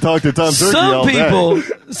talk to Tom Turkey all day.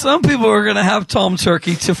 Some people are going to have Tom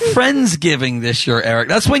Turkey to Friendsgiving this year, Eric.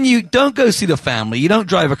 That's when you don't go see the family. You don't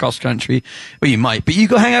drive across country. Well, you might, but you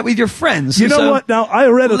go hang out with your friends. You know what? Now, I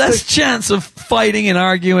read less chance of fighting and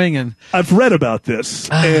arguing. And I've read about this,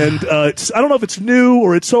 and I don't know if it's new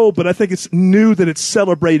or it's old, but I think it's new that it's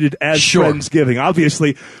celebrated as Friendsgiving.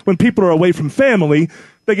 Obviously, when people are away from family,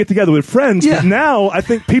 they get together with friends. Yeah. But now I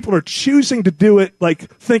think people are choosing to do it, like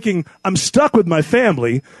thinking, I'm stuck with my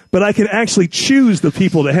family, but I can actually choose the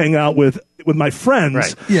people to hang out with my friends.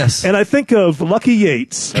 Right. Yes. And I think of Lucky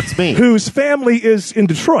Yates. That's me. Whose family is in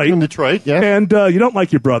Detroit. In Detroit, yeah. And you don't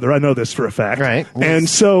like your brother. I know this for a fact. Right. And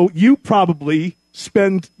so you probably do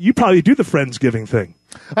the Friendsgiving thing.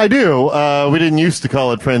 I do. We didn't used to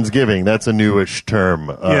call it Friendsgiving. That's a newish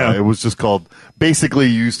term. Yeah. It was just called, basically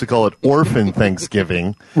you used to call it Orphan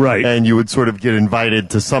Thanksgiving. Right. And you would sort of get invited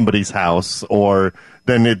to somebody's house, or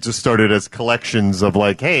then it just started as collections of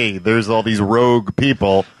like, hey, there's all these rogue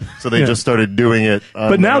people. So they just started doing it.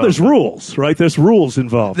 But now there's rules, right? There's rules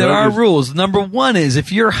involved. there right? are rules. Number one is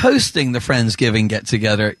if you're hosting the Friendsgiving get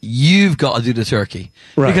together, you've got to do the turkey.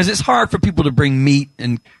 Right. Because it's hard for people to bring meat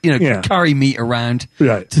and carry meat around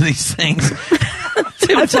to these things.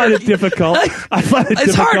 I find it difficult.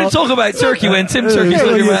 It's hard to talk about turkey when Tim Turkey's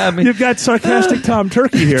looking at me. You've got sarcastic Tom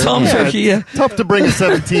Turkey here. Tom Turkey, yeah. Tough to bring a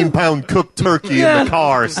 17-pound cooked turkey in the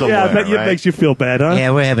car somewhere. Yeah, I bet it makes you feel bad, huh?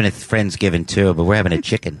 Yeah, we're having a Friendsgiving too, but we're having a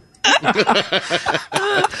chicken.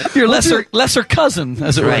 Your lesser cousin,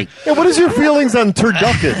 as it right. Yeah, what is your feelings on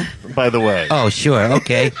turducken, by the way? Oh, sure,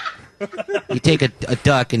 okay. You take a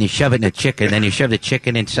duck and you shove it in a chicken, then you shove the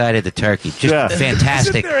chicken inside of the turkey. Just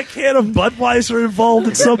fantastic. Isn't there a can of Budweiser involved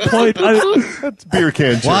at some point? That's beer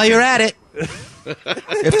can chicken. While you're at it,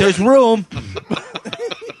 if there's room,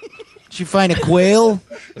 did you find a quail?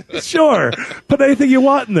 Sure. Put anything you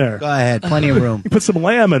want in there. Go ahead, plenty of room. You put some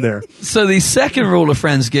lamb in there. So the second rule of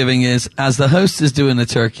Friendsgiving is, as the host is doing the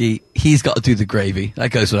turkey, he's got to do the gravy.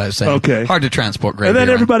 That goes without saying. Okay. Hard to transport gravy And then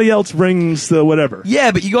around. everybody else brings the whatever.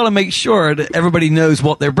 Yeah, but you got to make sure that everybody knows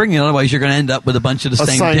what they're bringing. Otherwise, you're going to end up with a bunch of the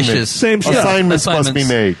same dishes. Same stuff. Assignments must be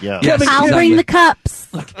made. Yeah. Yes, I'll exactly. bring the cups.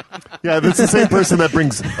 Yeah, that's the same person that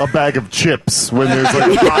brings a bag of chips when there's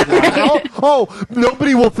like,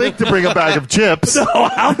 nobody will think to bring a bag of chips. No,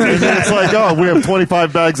 I'll do And then it's like, we have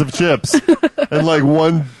 25 bags of chips. and like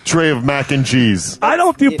one tray of mac and cheese. I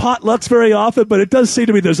don't do potlucks very often, but it does seem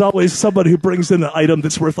to me there's always somebody who brings in an item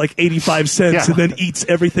that's worth like 85 cents and then eats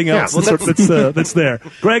everything else that's there.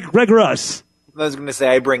 Greg Russ. I was going to say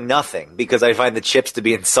I bring nothing because I find the chips to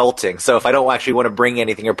be insulting. So if I don't actually want to bring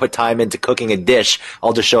anything or put time into cooking a dish,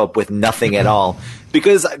 I'll just show up with nothing at all.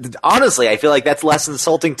 Because honestly, I feel like that's less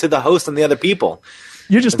insulting to the host and the other people.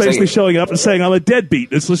 You're just basically showing up and saying, I'm a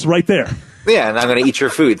deadbeat. It's just right there. Yeah, and I'm going to eat your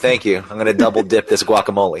food. Thank you. I'm going to double dip this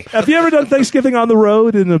guacamole. Have you ever done Thanksgiving on the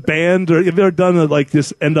road in a band, or have you ever done like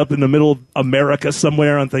this? End up in the middle of America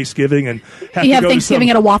somewhere on Thanksgiving, and have you to have go Thanksgiving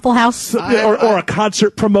at a Waffle House, or a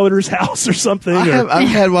concert promoter's house, or something? I've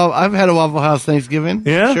had a Waffle House Thanksgiving.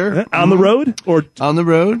 Yeah, sure. On the road or on the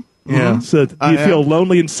road. Yeah. So do you feel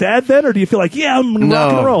lonely and sad then, or do you feel like, I'm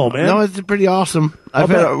rock and roll, man? No, it's pretty awesome. I've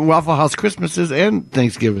had Waffle House Christmases and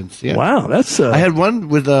Thanksgivings. Yeah. Wow, that's. I had one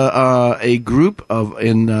with a group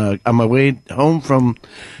on my way home from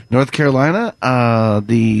North Carolina.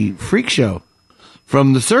 The Freak Show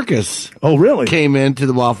from the circus. Oh, really? Came into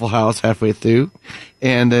the Waffle House halfway through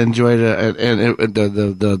and enjoyed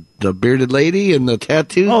the bearded lady and the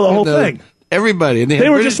tattoos. Oh, the whole thing. Everybody. And they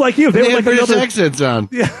were just like you. They were had like British accents on.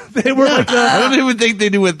 Yeah, they were like. I don't even think they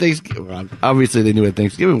knew what Thanksgiving. Well, obviously, they knew what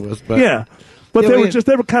Thanksgiving was. But yeah, but they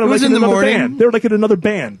were kind of like in another band. They were like in another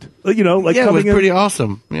band. Like it was coming in. Pretty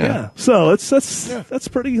awesome. Yeah. So that's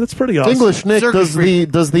pretty awesome. English Nick,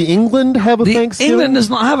 does the England have a Thanksgiving? England does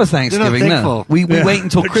not have a Thanksgiving. No, we wait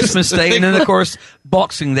until Christmas Day, and then of course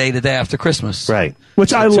Boxing Day, the day after Christmas. Right.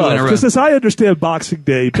 Which I love, because as I understand Boxing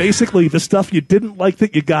Day, basically the stuff you didn't like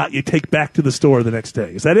that you got, you take back to the store the next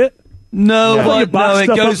day. Is that it? No, it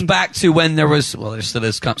goes back to when there was, there still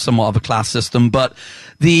is somewhat of a class system, but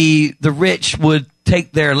the rich would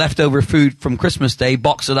take their leftover food from Christmas Day,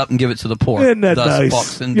 box it up, and give it to the poor. Isn't that Thus, nice?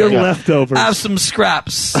 Boxing Your Day. leftovers. Have some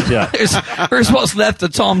scraps. Yeah. Here's what's left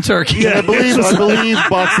of Tom Turkey. Yeah, I believe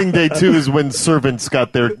Boxing Day too is when servants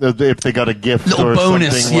got their if they got a gift little or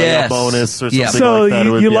bonus, something, like a bonus or something so like that.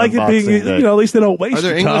 So you like it being, at least they don't waste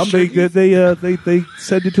it, Tom. They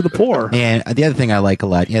send it to the poor. And the other thing I like a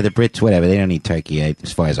lot, the Brits, whatever, they don't eat turkey.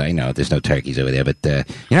 As far as I know, there's no turkeys over there. But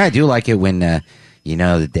I do like it when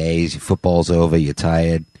the days football's over, you're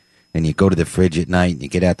tired. And you go to the fridge at night and you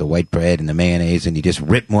get out the white bread and the mayonnaise and you just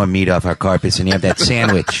rip more meat off our carpets and you have that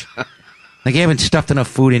sandwich. Like you haven't stuffed enough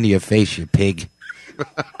food into your face, you pig.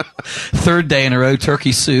 Third day in a row,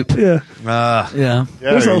 turkey soup. Yeah. Yeah.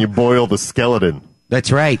 And you boil the skeleton. That's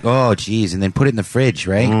right. Oh, geez. And then put it in the fridge,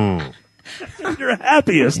 right? You're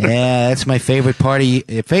happiest. Yeah, that's my favorite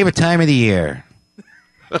favorite time of the year.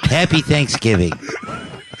 Happy Thanksgiving.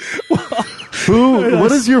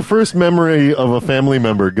 What is your first memory of a family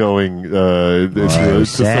member going to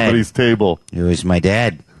somebody's table? It was my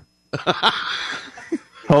dad. How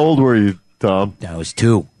old were you, Tom? I was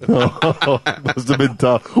 2. Must have been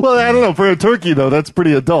tough. Well, I don't know. For a turkey, though, that's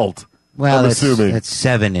pretty adult. Well, I'm assuming. That's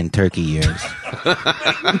 7 in turkey years.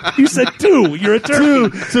 You said 2. You're a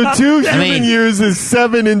turkey. So 2 human years is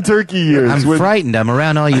 7 in turkey years. I'm frightened. I'm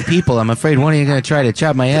around all you people. I'm afraid one of you are going to try to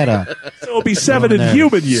chop my head off. So it'll be 7 in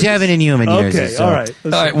human years. 7 in human years. Okay, all right.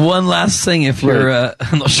 All right, one last thing. If you're,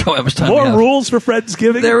 I'm not sure how much time we More have. rules for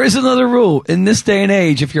Friendsgiving? There is another rule. In this day and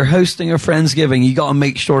age, if you're hosting a Friendsgiving, you got to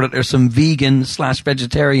make sure that there's some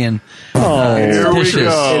vegan/vegetarian here we dishes.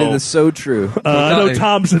 go. It is so true. I know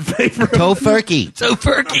Tom's in favor. Tofurkey.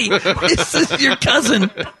 Tofurkey. This is your cousin.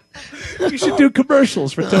 You should do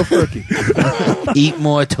commercials for Tofurkey. Eat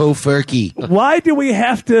more Tofurkey. Why do we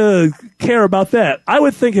have to care about that? I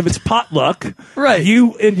would think if it's potluck, right?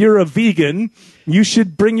 You're a vegan, you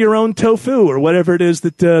should bring your own tofu or whatever it is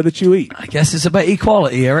that you eat. I guess it's about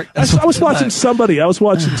equality, Eric. I was watching some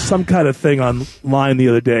kind of thing online the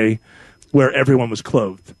other day where everyone was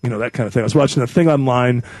clothed, that kind of thing. I was watching a thing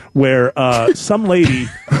online where some lady.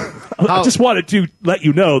 I just wanted to let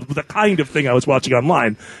you know the kind of thing I was watching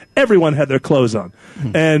online. Everyone had their clothes on,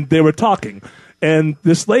 and they were talking. And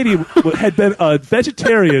this lady had been a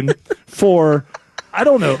vegetarian for, I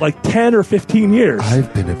don't know, like 10 or 15 years.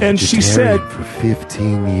 I've been a vegetarian for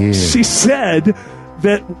 15 years. She said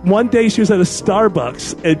that one day she was at a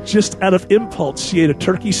Starbucks, and just out of impulse, she ate a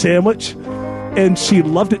turkey sandwich. And she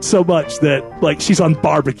loved it so much that, she's on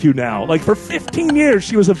barbecue now. For 15 years,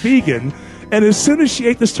 she was a vegan. And as soon as she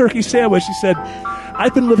ate this turkey sandwich, she said,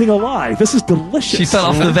 I've been living a lie. This is delicious. She fell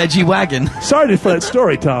off the veggie wagon. Sorry for that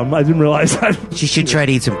story, Tom. I didn't realize that. She should try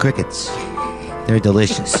to eat some crickets. They're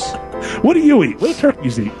delicious. What do you eat? What do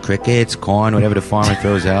turkeys eat? Crickets, corn, whatever the farmer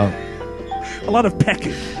throws out. A lot of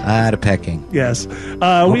pecking. Yes. We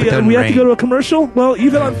have to go to a commercial? Well,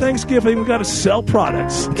 even on Thanksgiving, we got to sell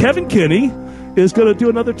products. Kevn Kinney is going to do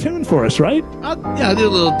another tune for us, right? I'll do a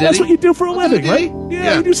little ditty. That's what you do for a living, right?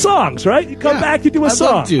 Yeah, you do songs, right? You come back, you do a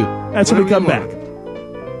song. Love to. That's when we come back.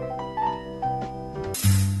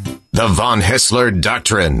 The Von Haessler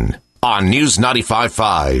Doctrine on News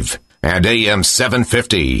 95.5 and AM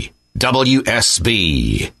 750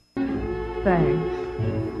 WSB.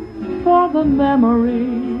 Thanks for the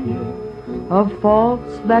memory of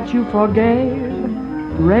faults that you forgave,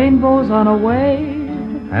 rainbows on a wave,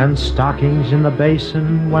 and stockings in the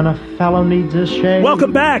basin when a fellow needs a shave.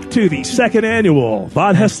 Welcome back to the second annual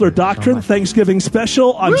Von Haessler Doctrine Thanksgiving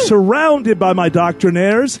Special. I'm surrounded by my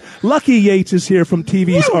Doctrinaires. Lucky Yates is here from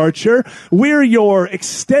TV's Archer. We're your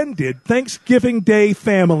extended Thanksgiving Day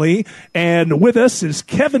family. And with us is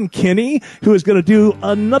Kevn Kinney, who is going to do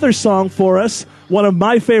another song for us. One of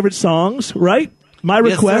my favorite songs, right? My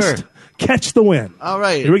request, sir. Catch the Wind. All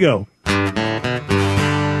right. Here we go.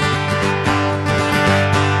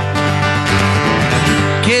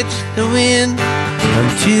 Catch the wind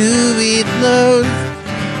until it blows.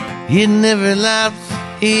 It never laughs,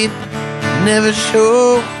 it never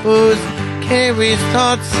shows. Carries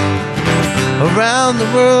thoughts around the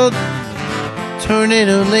world.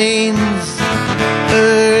 Tornado lanes,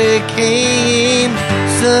 hurricane,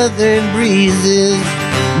 southern breezes,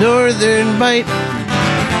 northern bite,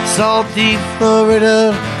 salty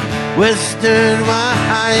Florida, western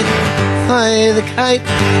wide, fly the kite.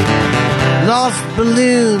 Lost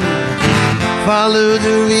balloon, follow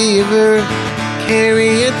the river,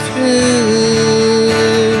 carry it through.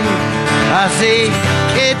 I say,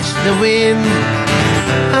 catch the wind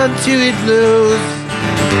until it blows.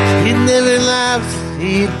 It never laughs,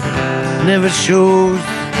 it never shows.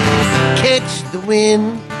 Catch the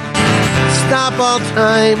wind, stop all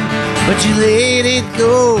time, but you let it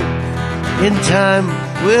go, and time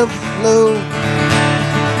will flow.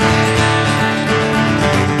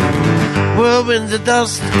 Whirlwinds of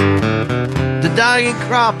dust, the dying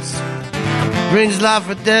crops, brings life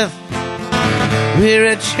or death. We're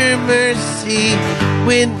at your mercy,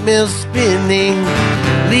 windmills spinning,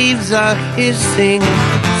 leaves are hissing.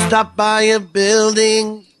 Stop by a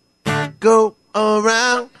building, go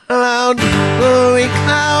around, blowing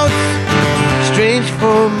clouds, strange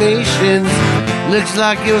formations. Looks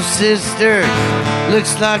like your sister,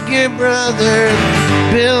 looks like your brother,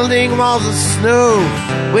 building walls of snow,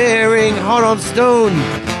 wearing hard on stone,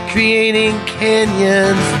 creating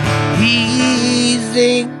canyons,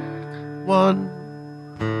 easing one.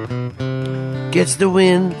 Gets the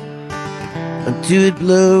wind until it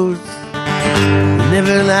blows. It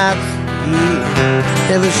never laughs,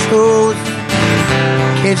 it never shows.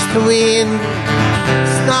 Catch the wind,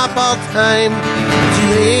 stop all time, to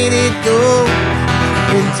let it go,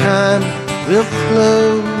 and time will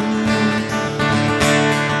flow.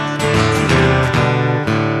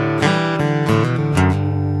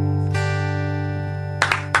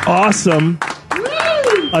 Awesome.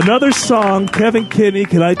 Another song, Kevn Kinney,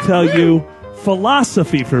 can I tell you,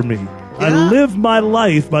 philosophy for me. I live my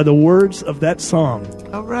life by the words of that song.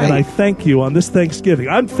 All right. And I thank you on this Thanksgiving.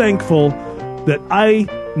 I'm thankful that I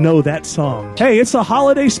know that song. Hey, it's a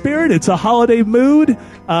holiday spirit. It's a holiday mood.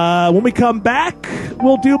 When we come back,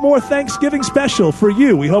 we'll do more Thanksgiving special for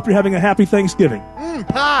you. We hope you're having a happy Thanksgiving.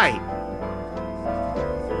 Pie.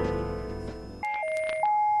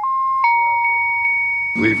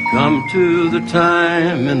 We've come to the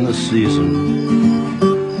time in the season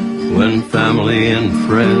when family and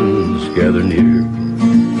friends gather near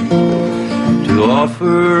to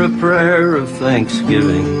offer a prayer of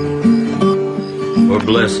thanksgiving for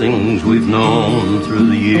blessings we've known through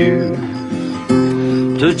the year,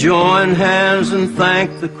 to join hands and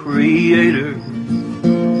thank the Creator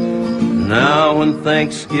now when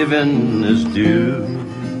Thanksgiving is due.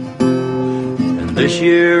 And this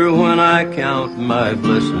year when I count my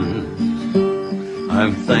blessings,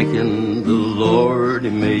 I'm thanking the Lord He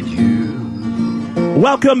made you.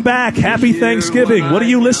 Welcome back. Happy Thanksgiving. What are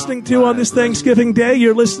you listening to on this Thanksgiving Day?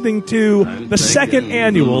 You're listening to the second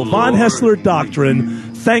annual Von Haessler Doctrine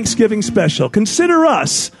Thanksgiving Special. Consider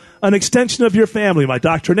us an extension of your family. My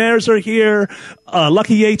Doctrinaires are here.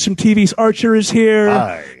 Lucky Yates from TV's Archer is here.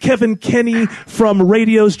 Hi. Kevn Kinney from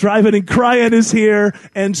radio's Driving and Crying is here.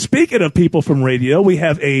 And speaking of people from radio, we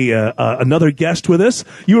have another guest with us.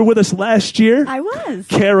 You were with us last year. I was.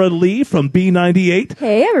 Kara Lee from B98.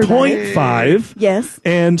 Hey, everybody. .5. Yes.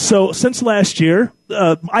 And so since last year,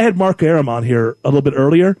 I had Mark Aram on here a little bit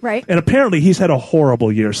earlier. Right. And apparently he's had a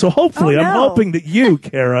horrible year. So hopefully, I'm hoping that you,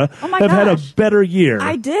 Kara, have had a better year.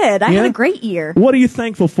 I did. I had a great year. What are you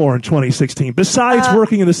thankful for in 2016, besides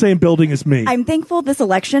working in the same building as me? I'm thankful this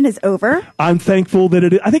election is over. I'm thankful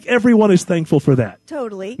that I think everyone is thankful for that.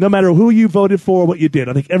 Totally. No matter who you voted for or what you did.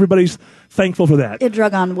 I think everybody's thankful for that. It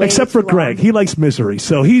drug on way Except for too Greg. long. He likes misery.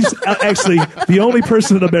 So he's actually the only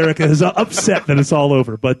person in America who's upset that it's all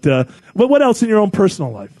over. But what else in your own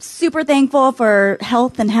personal life? Super thankful for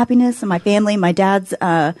health and happiness and my family. My dad's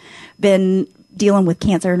been dealing with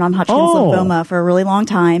cancer, non-Hodgkin's lymphoma for a really long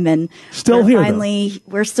time, and still here. Finally,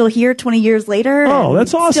 we're still here 20 years later. Oh,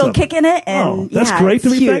 that's awesome! Still kicking it, and that's great to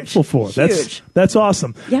be thankful for. Huge. That's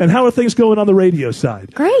awesome. Yep. And how are things going on the radio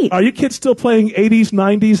side? Great. Are you kids still playing 80s,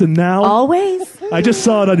 90s, and now? Always. I just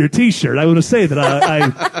saw it on your T-shirt. I want to say that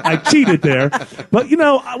I cheated there, but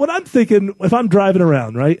what I'm thinking, if I'm driving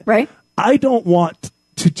around, right? I don't want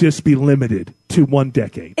to just be limited to one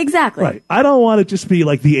decade. Exactly. Right. I don't want to just be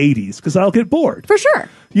like the 80s because I'll get bored. For sure.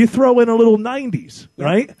 You throw in a little 90s,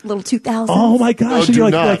 right? A little 2000s. Oh my gosh. No,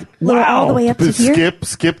 you're do not. wow. All the way up to here.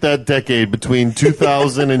 Skip that decade between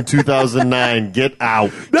 2000 and 2009. Get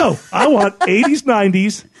out. No, I want 80s,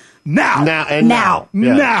 90s. Now.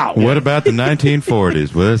 What about the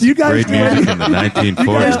 1940s? Well, that's You guys great do music any- from the 1940s. You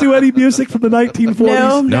guys do any music from the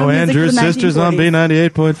 1940s? No music Andrew's from the Sisters on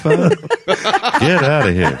B98.5? Get out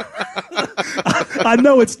of here. I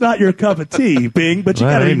know it's not your cup of tea, Bing, but you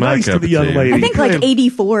Well, got to be ain't my nice to cup the of young tea. lady. I think like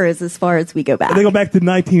 84 is as far as we go back. They go back to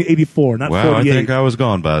 1984, not Wow, 48. I think I was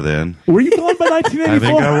gone by then. Were you gone by 1984? I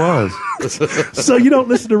think I was. So you don't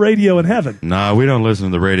listen to radio in heaven? Nah, we don't listen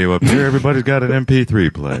to the radio up here. Everybody's got an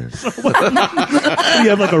MP3 player. You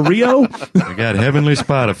have like a Rio? I got Heavenly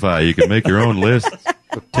Spotify. You can make your own list.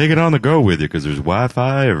 Take it on the go with you because there's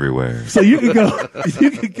Wi-Fi everywhere. So you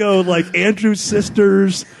could go like Andrew's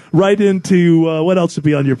Sisters right into what else would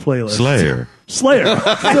be on your playlist? Slayer.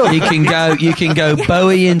 You can go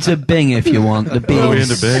Bowie into Bing if you want. The Bowie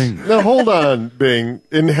Beatles. into Bing. Now hold on, Bing.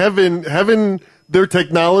 In heaven, their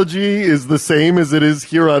technology is the same as it is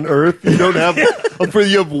here on Earth. You don't have you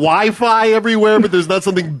have Wi-Fi everywhere, but there's not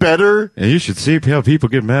something better. And you should see how people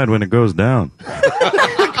get mad when it goes down.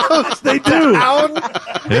 They do.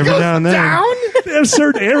 Every now and then. There's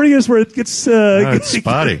certain areas where it gets it's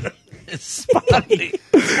spotty.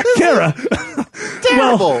 Kara.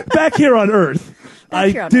 Well, back here on Earth,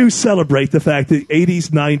 I do celebrate the fact that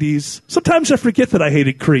 80s, 90s, sometimes I forget that I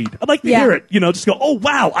hated Creed. I'd like to hear it, just go, oh,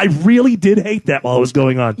 wow, I really did hate that while it was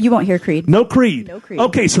going on. You won't hear Creed. No Creed.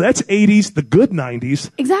 Okay, so that's 80s, the good 90s.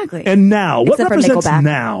 Exactly. And now, what Except for represents Nickelback.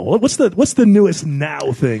 now? What's the newest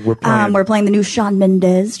now thing we're playing? We're playing the new Shawn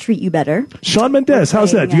Mendes, Treat You Better. Shawn Mendes,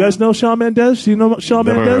 how's that? Do you guys know Shawn Mendes? Do you know Shawn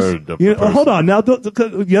Never Mendes? heard of the person. Hold on, now,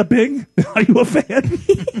 yeah, Bing, are you a fan?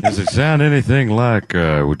 Does it sound anything like,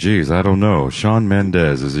 I don't know, Shawn Mendes?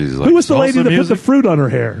 Is he like Who was the lady salsa that music? put the fruit on her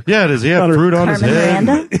hair? Yeah, does he have fruit on his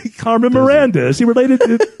head? Carmen Miranda. Is he related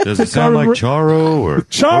to Does to it sound Carmen like Charo or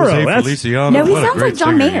Charo, Jose that's- Feliciano? No, he What a sounds great like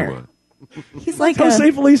John singer he Mayer. was. He's like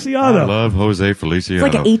Jose Feliciano. I love Jose Feliciano.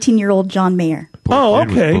 It's like an 18-year-old John Mayer. Oh, kid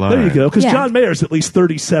was okay. There you blind. go. Because Yeah. John Mayer's at least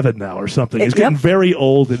 37 now or something. He's Yep. getting very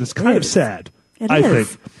old, and it's kind of sad. It I is.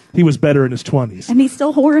 think he was better in his 20s. And he's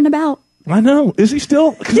still whoring about. I know. Is he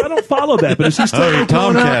still? Because I don't follow that, but is he still? Oh, he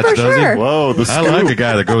going out? tomcats, For does sure. he? Whoa, the I scoop. like a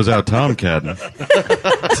guy that goes out tomcatting.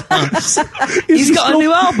 He's got a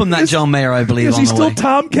new album, that John Mayer, I believe, Is on he the still way.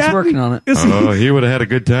 Tomcat? He's working on it. Is he? Oh, he would have had a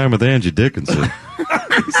good time with Angie Dickinson.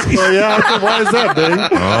 Oh, yeah? Why is that, Bing?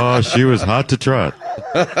 Oh, she was hot to trot.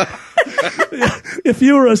 If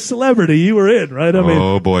you were a celebrity, you were in, right? I mean,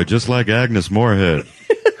 Oh, boy, just like Agnes Moorehead.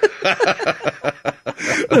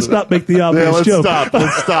 let's not make the obvious Yeah, let's joke. stop.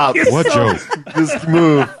 Let's stop. What joke? Just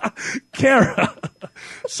move. Kara,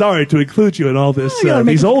 sorry to include you in all this. you're gonna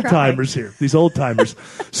make These me old cry. timers here. These old timers.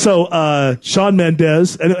 So, Shawn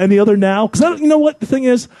Mendes, and any other now? Because you know what the thing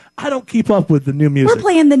is, I don't keep up with the new music. We're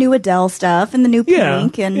playing the new Adele stuff and the new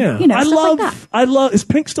Pink and I stuff love. like that. I love. Is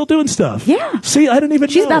Pink still doing stuff? Yeah. See, I didn't even.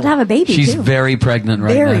 She's know. about to have a baby She's too. very pregnant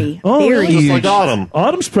right Very, now. Oh, very. really? Just like Autumn.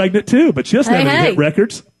 Autumn's pregnant too, but she doesn't have any hit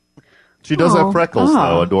records. She does have freckles, Oh.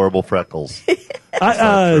 though. Adorable freckles. So That's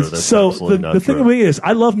absolutely not the thing true. with me is,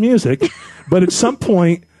 I love music, but at some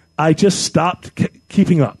point, I just stopped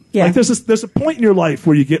keeping up. Yeah. Like there's a point in your life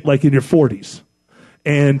where you get like in your 40s,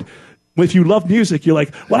 and if you love music, you're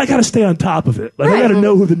like, well, I got to stay on top of it. Like I Right. got to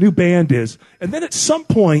know who the new band is, and then at some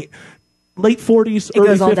point, late 40s, It early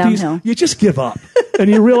goes all 50s, downhill. you just give up. And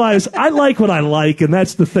you realize, I like what I like, and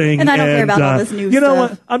that's the thing. And I don't care about all this new You know stuff.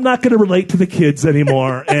 what? I'm not going to relate to the kids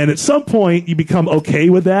anymore. And at some point, you become okay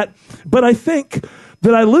with that. But I think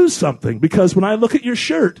that I lose something, because when I look at your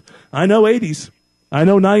shirt, I know 80s, I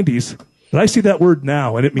know 90s, but I see that word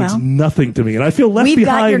now, and it means nothing to me, and I feel left behind. We've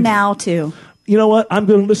got your now, too. You know what? I'm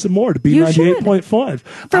going to listen more to B98.5.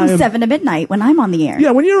 From 7 to midnight when I'm on the air.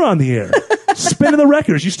 Yeah, when you're on the air. Spinning the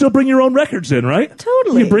records. You still bring your own records in, right?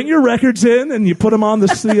 Totally. You bring your records in and you put them on the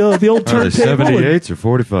old turntable. 78s or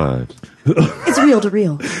 45s? It's reel to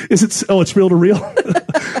reel. Is it? Oh, it's reel to reel.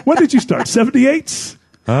 When did you start? 78s?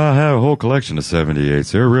 I have a whole collection of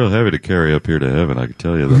 78s. They're real heavy to carry up here to heaven, I can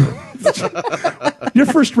tell you that. Your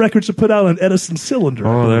first records are put out on Edison cylinder.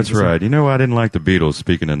 Oh, that's right. You know, I didn't like the Beatles,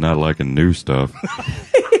 speaking of not liking new stuff.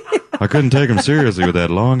 I couldn't take them seriously with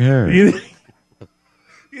that long hair. You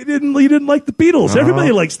didn't like the Beatles.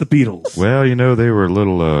 Everybody likes the Beatles. Well, you know, they were a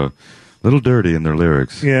little dirty in their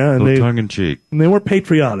lyrics. Yeah, and tongue-in-cheek. And they weren't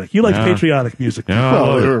patriotic. You like patriotic music. Yeah,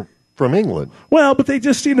 well, they're from England. Well, but they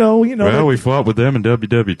just, Well, we fought with them in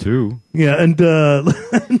WW2. Yeah,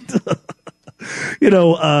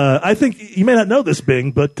 I think you may not know this,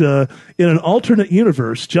 Bing, but in an alternate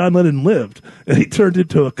universe, John Lennon lived, and he turned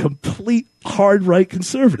into a complete hard-right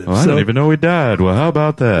conservative. Oh, I didn't even know he died. Well, how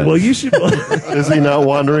about that? Well, you should. Is he not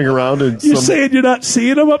wandering around? You're saying you're not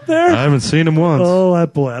seeing him up there? I haven't seen him once. Oh,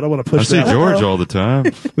 boy, I don't want to push that. I see George all the time.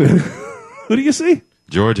 Who do you see?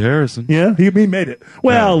 George Harrison. Yeah, he made it.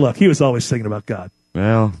 Well, look, he was always singing about God.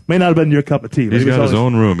 Well, may not have been your cup of tea. He's got his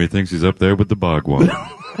own room. He thinks he's up there with the Bhagwan.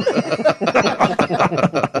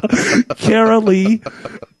 Kara Lee,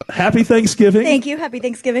 happy Thanksgiving. Thank you. Happy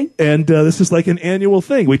Thanksgiving. And this is like an annual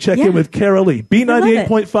thing. We check in with Kara Lee.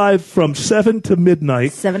 B98.5 from 7 to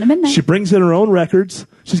midnight. 7 to midnight. She brings in her own records.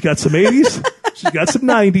 She's got some 80s, she's got some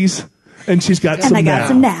 90s, and she's got some now. And I got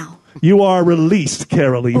some now. You are released,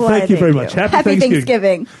 Kara Lee. Thank you very much. Happy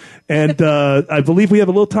Thanksgiving. And I believe we have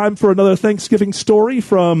a little time for another Thanksgiving story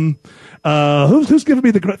from... who's giving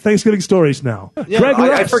me the Thanksgiving stories now? Yeah, Greg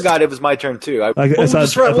I forgot it was my turn too.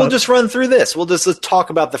 We'll just run through this. Let's talk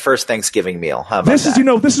about the first Thanksgiving meal. How about this is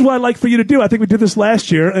that? This is what I'd like for you to do. I think we did this last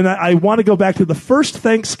year, and I want to go back to the first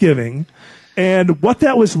Thanksgiving and what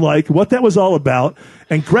that was like, what that was all about.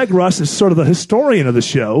 And Greg Russ is sort of the historian of the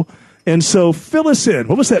show, and so fill us in.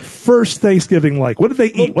 What was that first Thanksgiving like? What did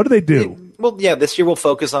they eat? What did they do? This year we'll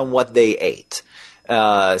focus on what they ate.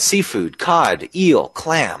 Seafood, cod, eel,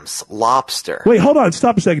 clams, lobster. Wait, hold on.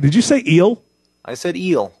 Stop a second. Did you say eel? I said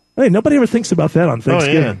eel. Hey, nobody ever thinks about that on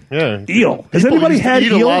Thanksgiving. Oh, yeah. Eel. Has anybody had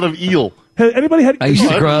eel? A lot of eel. Has anybody had? I used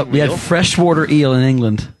to grow up. We had freshwater eel in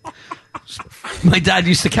England. My dad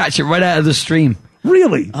used to catch it right out of the stream.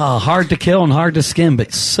 Really? Oh, hard to kill and hard to skin,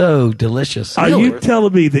 but so delicious. Are you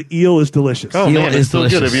telling me the eel is delicious? Oh, eel man, is it's so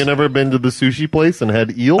delicious. good. Have you never been to the sushi place and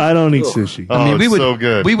had eel? I don't eat sushi. Oh, it's so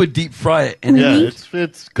good. We would deep fry it and it's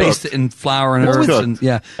baste cooked. it in flour and herbs. And,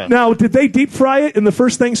 Now, did they deep fry it in the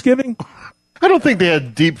first Thanksgiving? I don't think they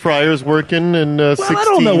had deep fryers working in 1612. I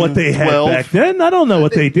don't know what they had back then. I don't know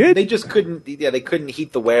what they did. They just couldn't. Yeah, they couldn't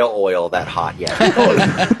heat the whale oil that hot yet.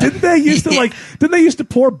 Didn't they used to Didn't they used to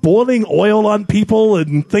pour boiling oil on people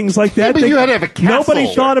and things like that? Yeah, but you had to have a castle.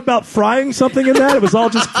 Nobody thought about frying something in that. It was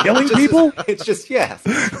all just killing people. It's just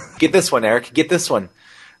Get this one, Eric. Get this one.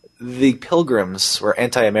 The Pilgrims were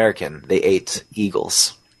anti-American. They ate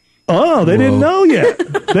eagles. Oh, they didn't know yet.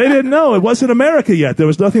 They didn't know. It wasn't America yet. There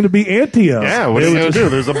was nothing to be anti of. Yeah, what are you going to do?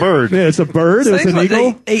 There's a bird. Yeah, it's a bird. It's an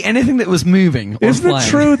eagle. They ate anything that was moving. Isn't it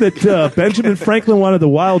true that Benjamin Franklin wanted the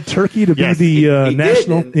wild turkey to be the he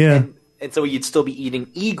national? Did, and so you'd still be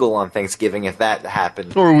eating eagle on Thanksgiving if that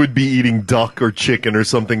happened. Or we'd be eating duck or chicken or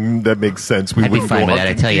something that makes sense. I'd be fine with that.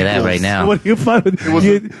 I tell you that right now. What are you fine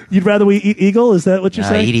with? You'd rather we eat eagle? Is that what you're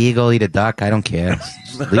saying? Eat eagle, eat a duck. I don't care.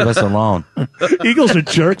 Just leave us alone. Eagles are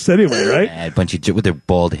jerks anyway, right? A bunch of with their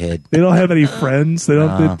bald head. They don't have any friends. They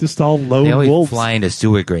don't. They're just all lone They always wolves. fly into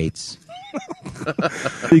sewer grates.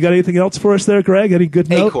 You got anything else for us there, Greg? Any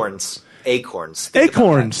good note? Acorns.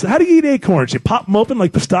 Acorns. How do you eat acorns? You pop them open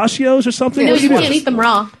like pistachios or something? No, you can't eat them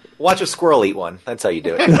raw. Watch a squirrel eat one. That's how you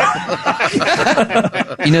do it.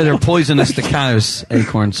 They're poisonous to cows,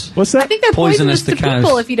 acorns. What's that? I think they're poisonous to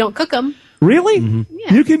people if you don't cook them. Really? Mm-hmm.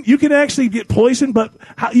 Yeah. You can actually get poisoned, but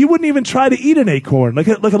you wouldn't even try to eat an acorn. Like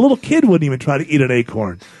a little kid wouldn't even try to eat an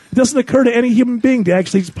acorn. It doesn't occur to any human being to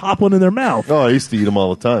actually just pop one in their mouth. Oh, I used to eat them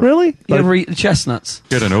all the time. Really? You ever eat the chestnuts?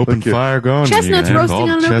 Get an open fire going. Chestnuts you can have roasting all on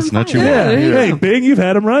the an open chestnuts fire. you want. Hey, Bing, you've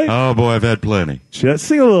had them, right? Oh, boy, I've had plenty.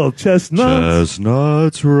 Sing a little chestnuts.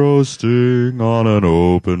 Chestnuts roasting on an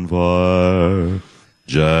open fire.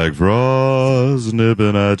 Jack Frost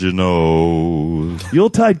nipping at your nose.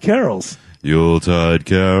 Yuletide carols. Yuletide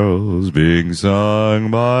carols being sung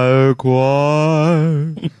by a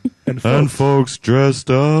choir. and folks dressed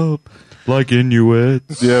up Like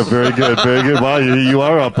Inuits. Yeah, very good, very good. Wow, you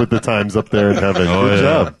are up with the times up there in heaven. Oh, Good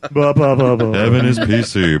job. Heaven is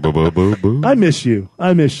PC. I miss you.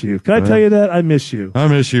 Can I tell you that? I miss you. I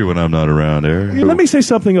miss you when I'm not around, Eric. Let me say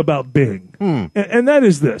something about Bing, and that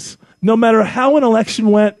is this. No matter how an election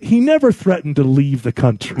went, he never threatened to leave the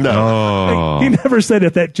country. No. He never said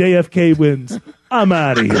if that JFK wins, I'm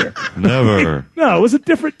out of here. Never. No, it was a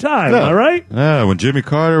different time, all right? Yeah, when Jimmy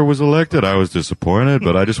Carter was elected, I was disappointed,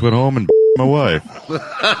 but I just went home and my wife.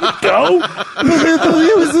 Go?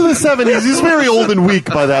 It was in the 70s. He's very old and weak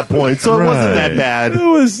by that point, so it wasn't that bad. It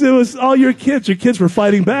was all your kids. Your kids were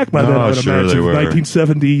fighting back by then, I would sure imagine. they were.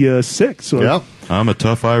 1976. Yeah. I'm a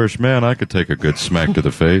tough Irish man. I could take a good smack to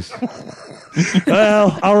the face.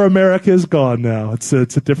 Well, our America is gone now. It's a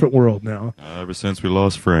different world now. Ever since we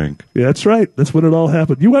lost Frank. Yeah, that's right. That's when it all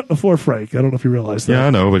happened. You went before Frank. I don't know if you realize that. Yeah, I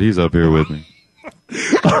know, but he's up here with me.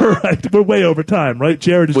 All right, we're way over time, right?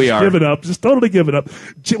 Jared is just giving up, just totally giving up.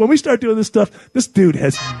 When we start doing this stuff, this dude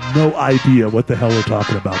has no idea what the hell we're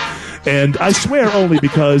talking about. And I swear only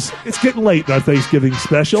because it's getting late in our Thanksgiving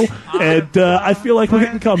special, and I feel like we're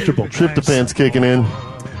getting comfortable. Tryptophan's kicking in.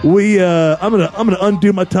 I'm gonna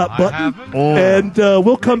undo my top button, and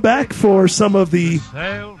we'll come back for some of the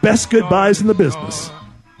best goodbyes in the business.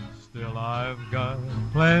 Still, I've got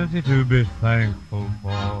plenty to be thankful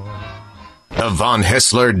for. The Von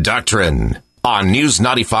Haessler Doctrine on News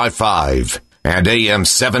 95.5 and AM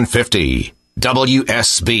 750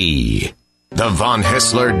 WSB. The Von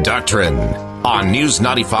Haessler Doctrine on News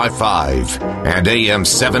 95.5 and AM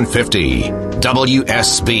 750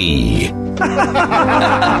 WSB.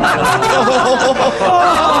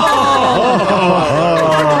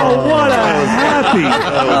 What a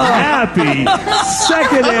happy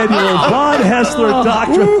second annual Von Haessler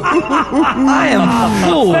Doctrine. I am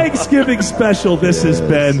full. Thanksgiving special this has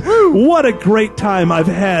been. What a great time I've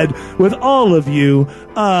had with all of you.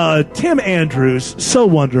 Tim Andrews, so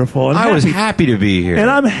wonderful. And I was happy to be here. And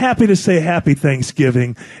I'm happy to say happy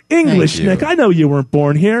Thanksgiving. English Nick, I know you weren't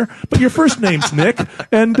born here, but your first name's Nick,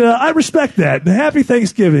 and I respect that. And happy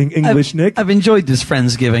Thanksgiving, English Nick. I've enjoyed this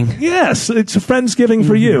Friendsgiving. Yes, it's a Friendsgiving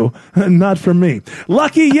for you, not for me.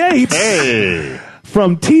 Lucky Yates. Hey.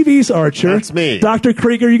 From TV's Archer. That's me. Dr.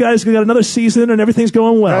 Krieger, you guys got another season and everything's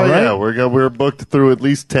going well, right? Yeah, we're booked through at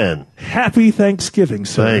least 10. Happy Thanksgiving,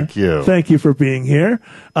 sir. Thank you. Thank you for being here.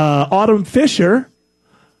 Autumn Fisher.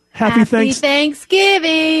 Happy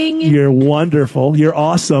Thanksgiving. You're wonderful. You're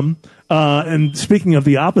awesome. And speaking of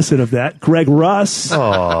the opposite of that, Greg Russ.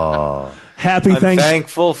 Aww. Happy I'm Thanksgiving.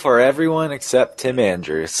 thankful for everyone except Tim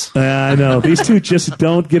Andrews. I know. These two just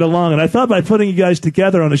don't get along. And I thought by putting you guys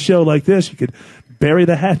together on a show like this, you could bury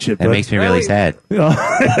the hatchet. That makes me really sad.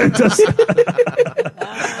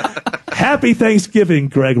 Happy Thanksgiving,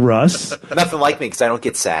 Greg Russ. Nothing like me because I don't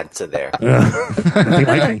get sad, so there. Nothing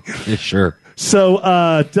like me. Yeah, sure. So,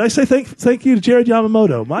 did I say thank you to Jared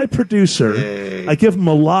Yamamoto, my producer? Yay. I give him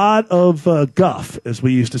a lot of guff, as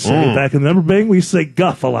we used to say back in the number Bing. We used to say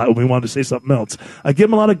guff a lot when we wanted to say something else. I give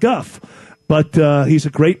him a lot of guff, but he's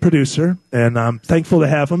a great producer, and I'm thankful to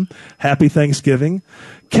have him. Happy Thanksgiving,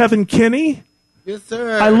 Kevn Kinney. Yes,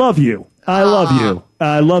 sir. I love you. I love you.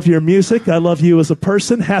 I love your music. I love you as a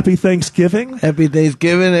person. Happy Thanksgiving. Happy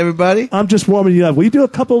Thanksgiving, everybody. I'm just warming you up. Will you do a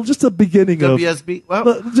couple, just a beginning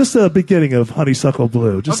WSB? just a beginning of Honeysuckle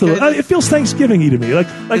Blue. Just it feels Thanksgiving-y to me. Like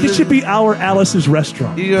it should be our Alice's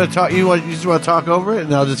restaurant. You gonna talk? You just want to talk over it,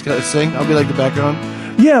 and I'll just sing. I'll be like the background.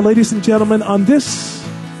 Yeah, ladies and gentlemen, on this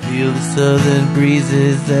feel the southern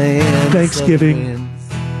breezes and Thanksgiving.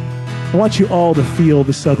 I want you all to feel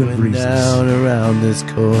the southern breezes. Down around this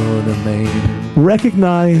corner, Maine.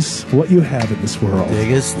 Recognize what you have in this world.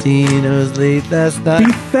 D'Agostino's late last night.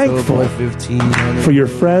 Be thankful for your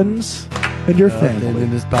friends and your family. In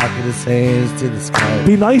his pocket, his hands to the sky.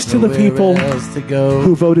 Be nice to the people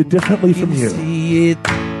who voted differently from you.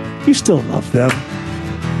 You still love them.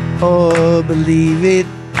 Oh, believe it.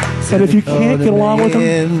 And if you can't get along with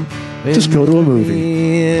them, just go to a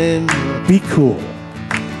movie. Be cool.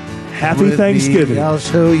 Happy Thanksgiving. I'll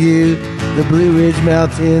show you the Blue Ridge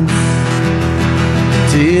Mountains,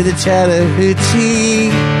 to the Chattahoochee,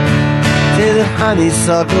 to the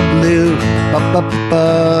honeysuckle blue. Ba, ba,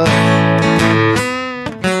 ba.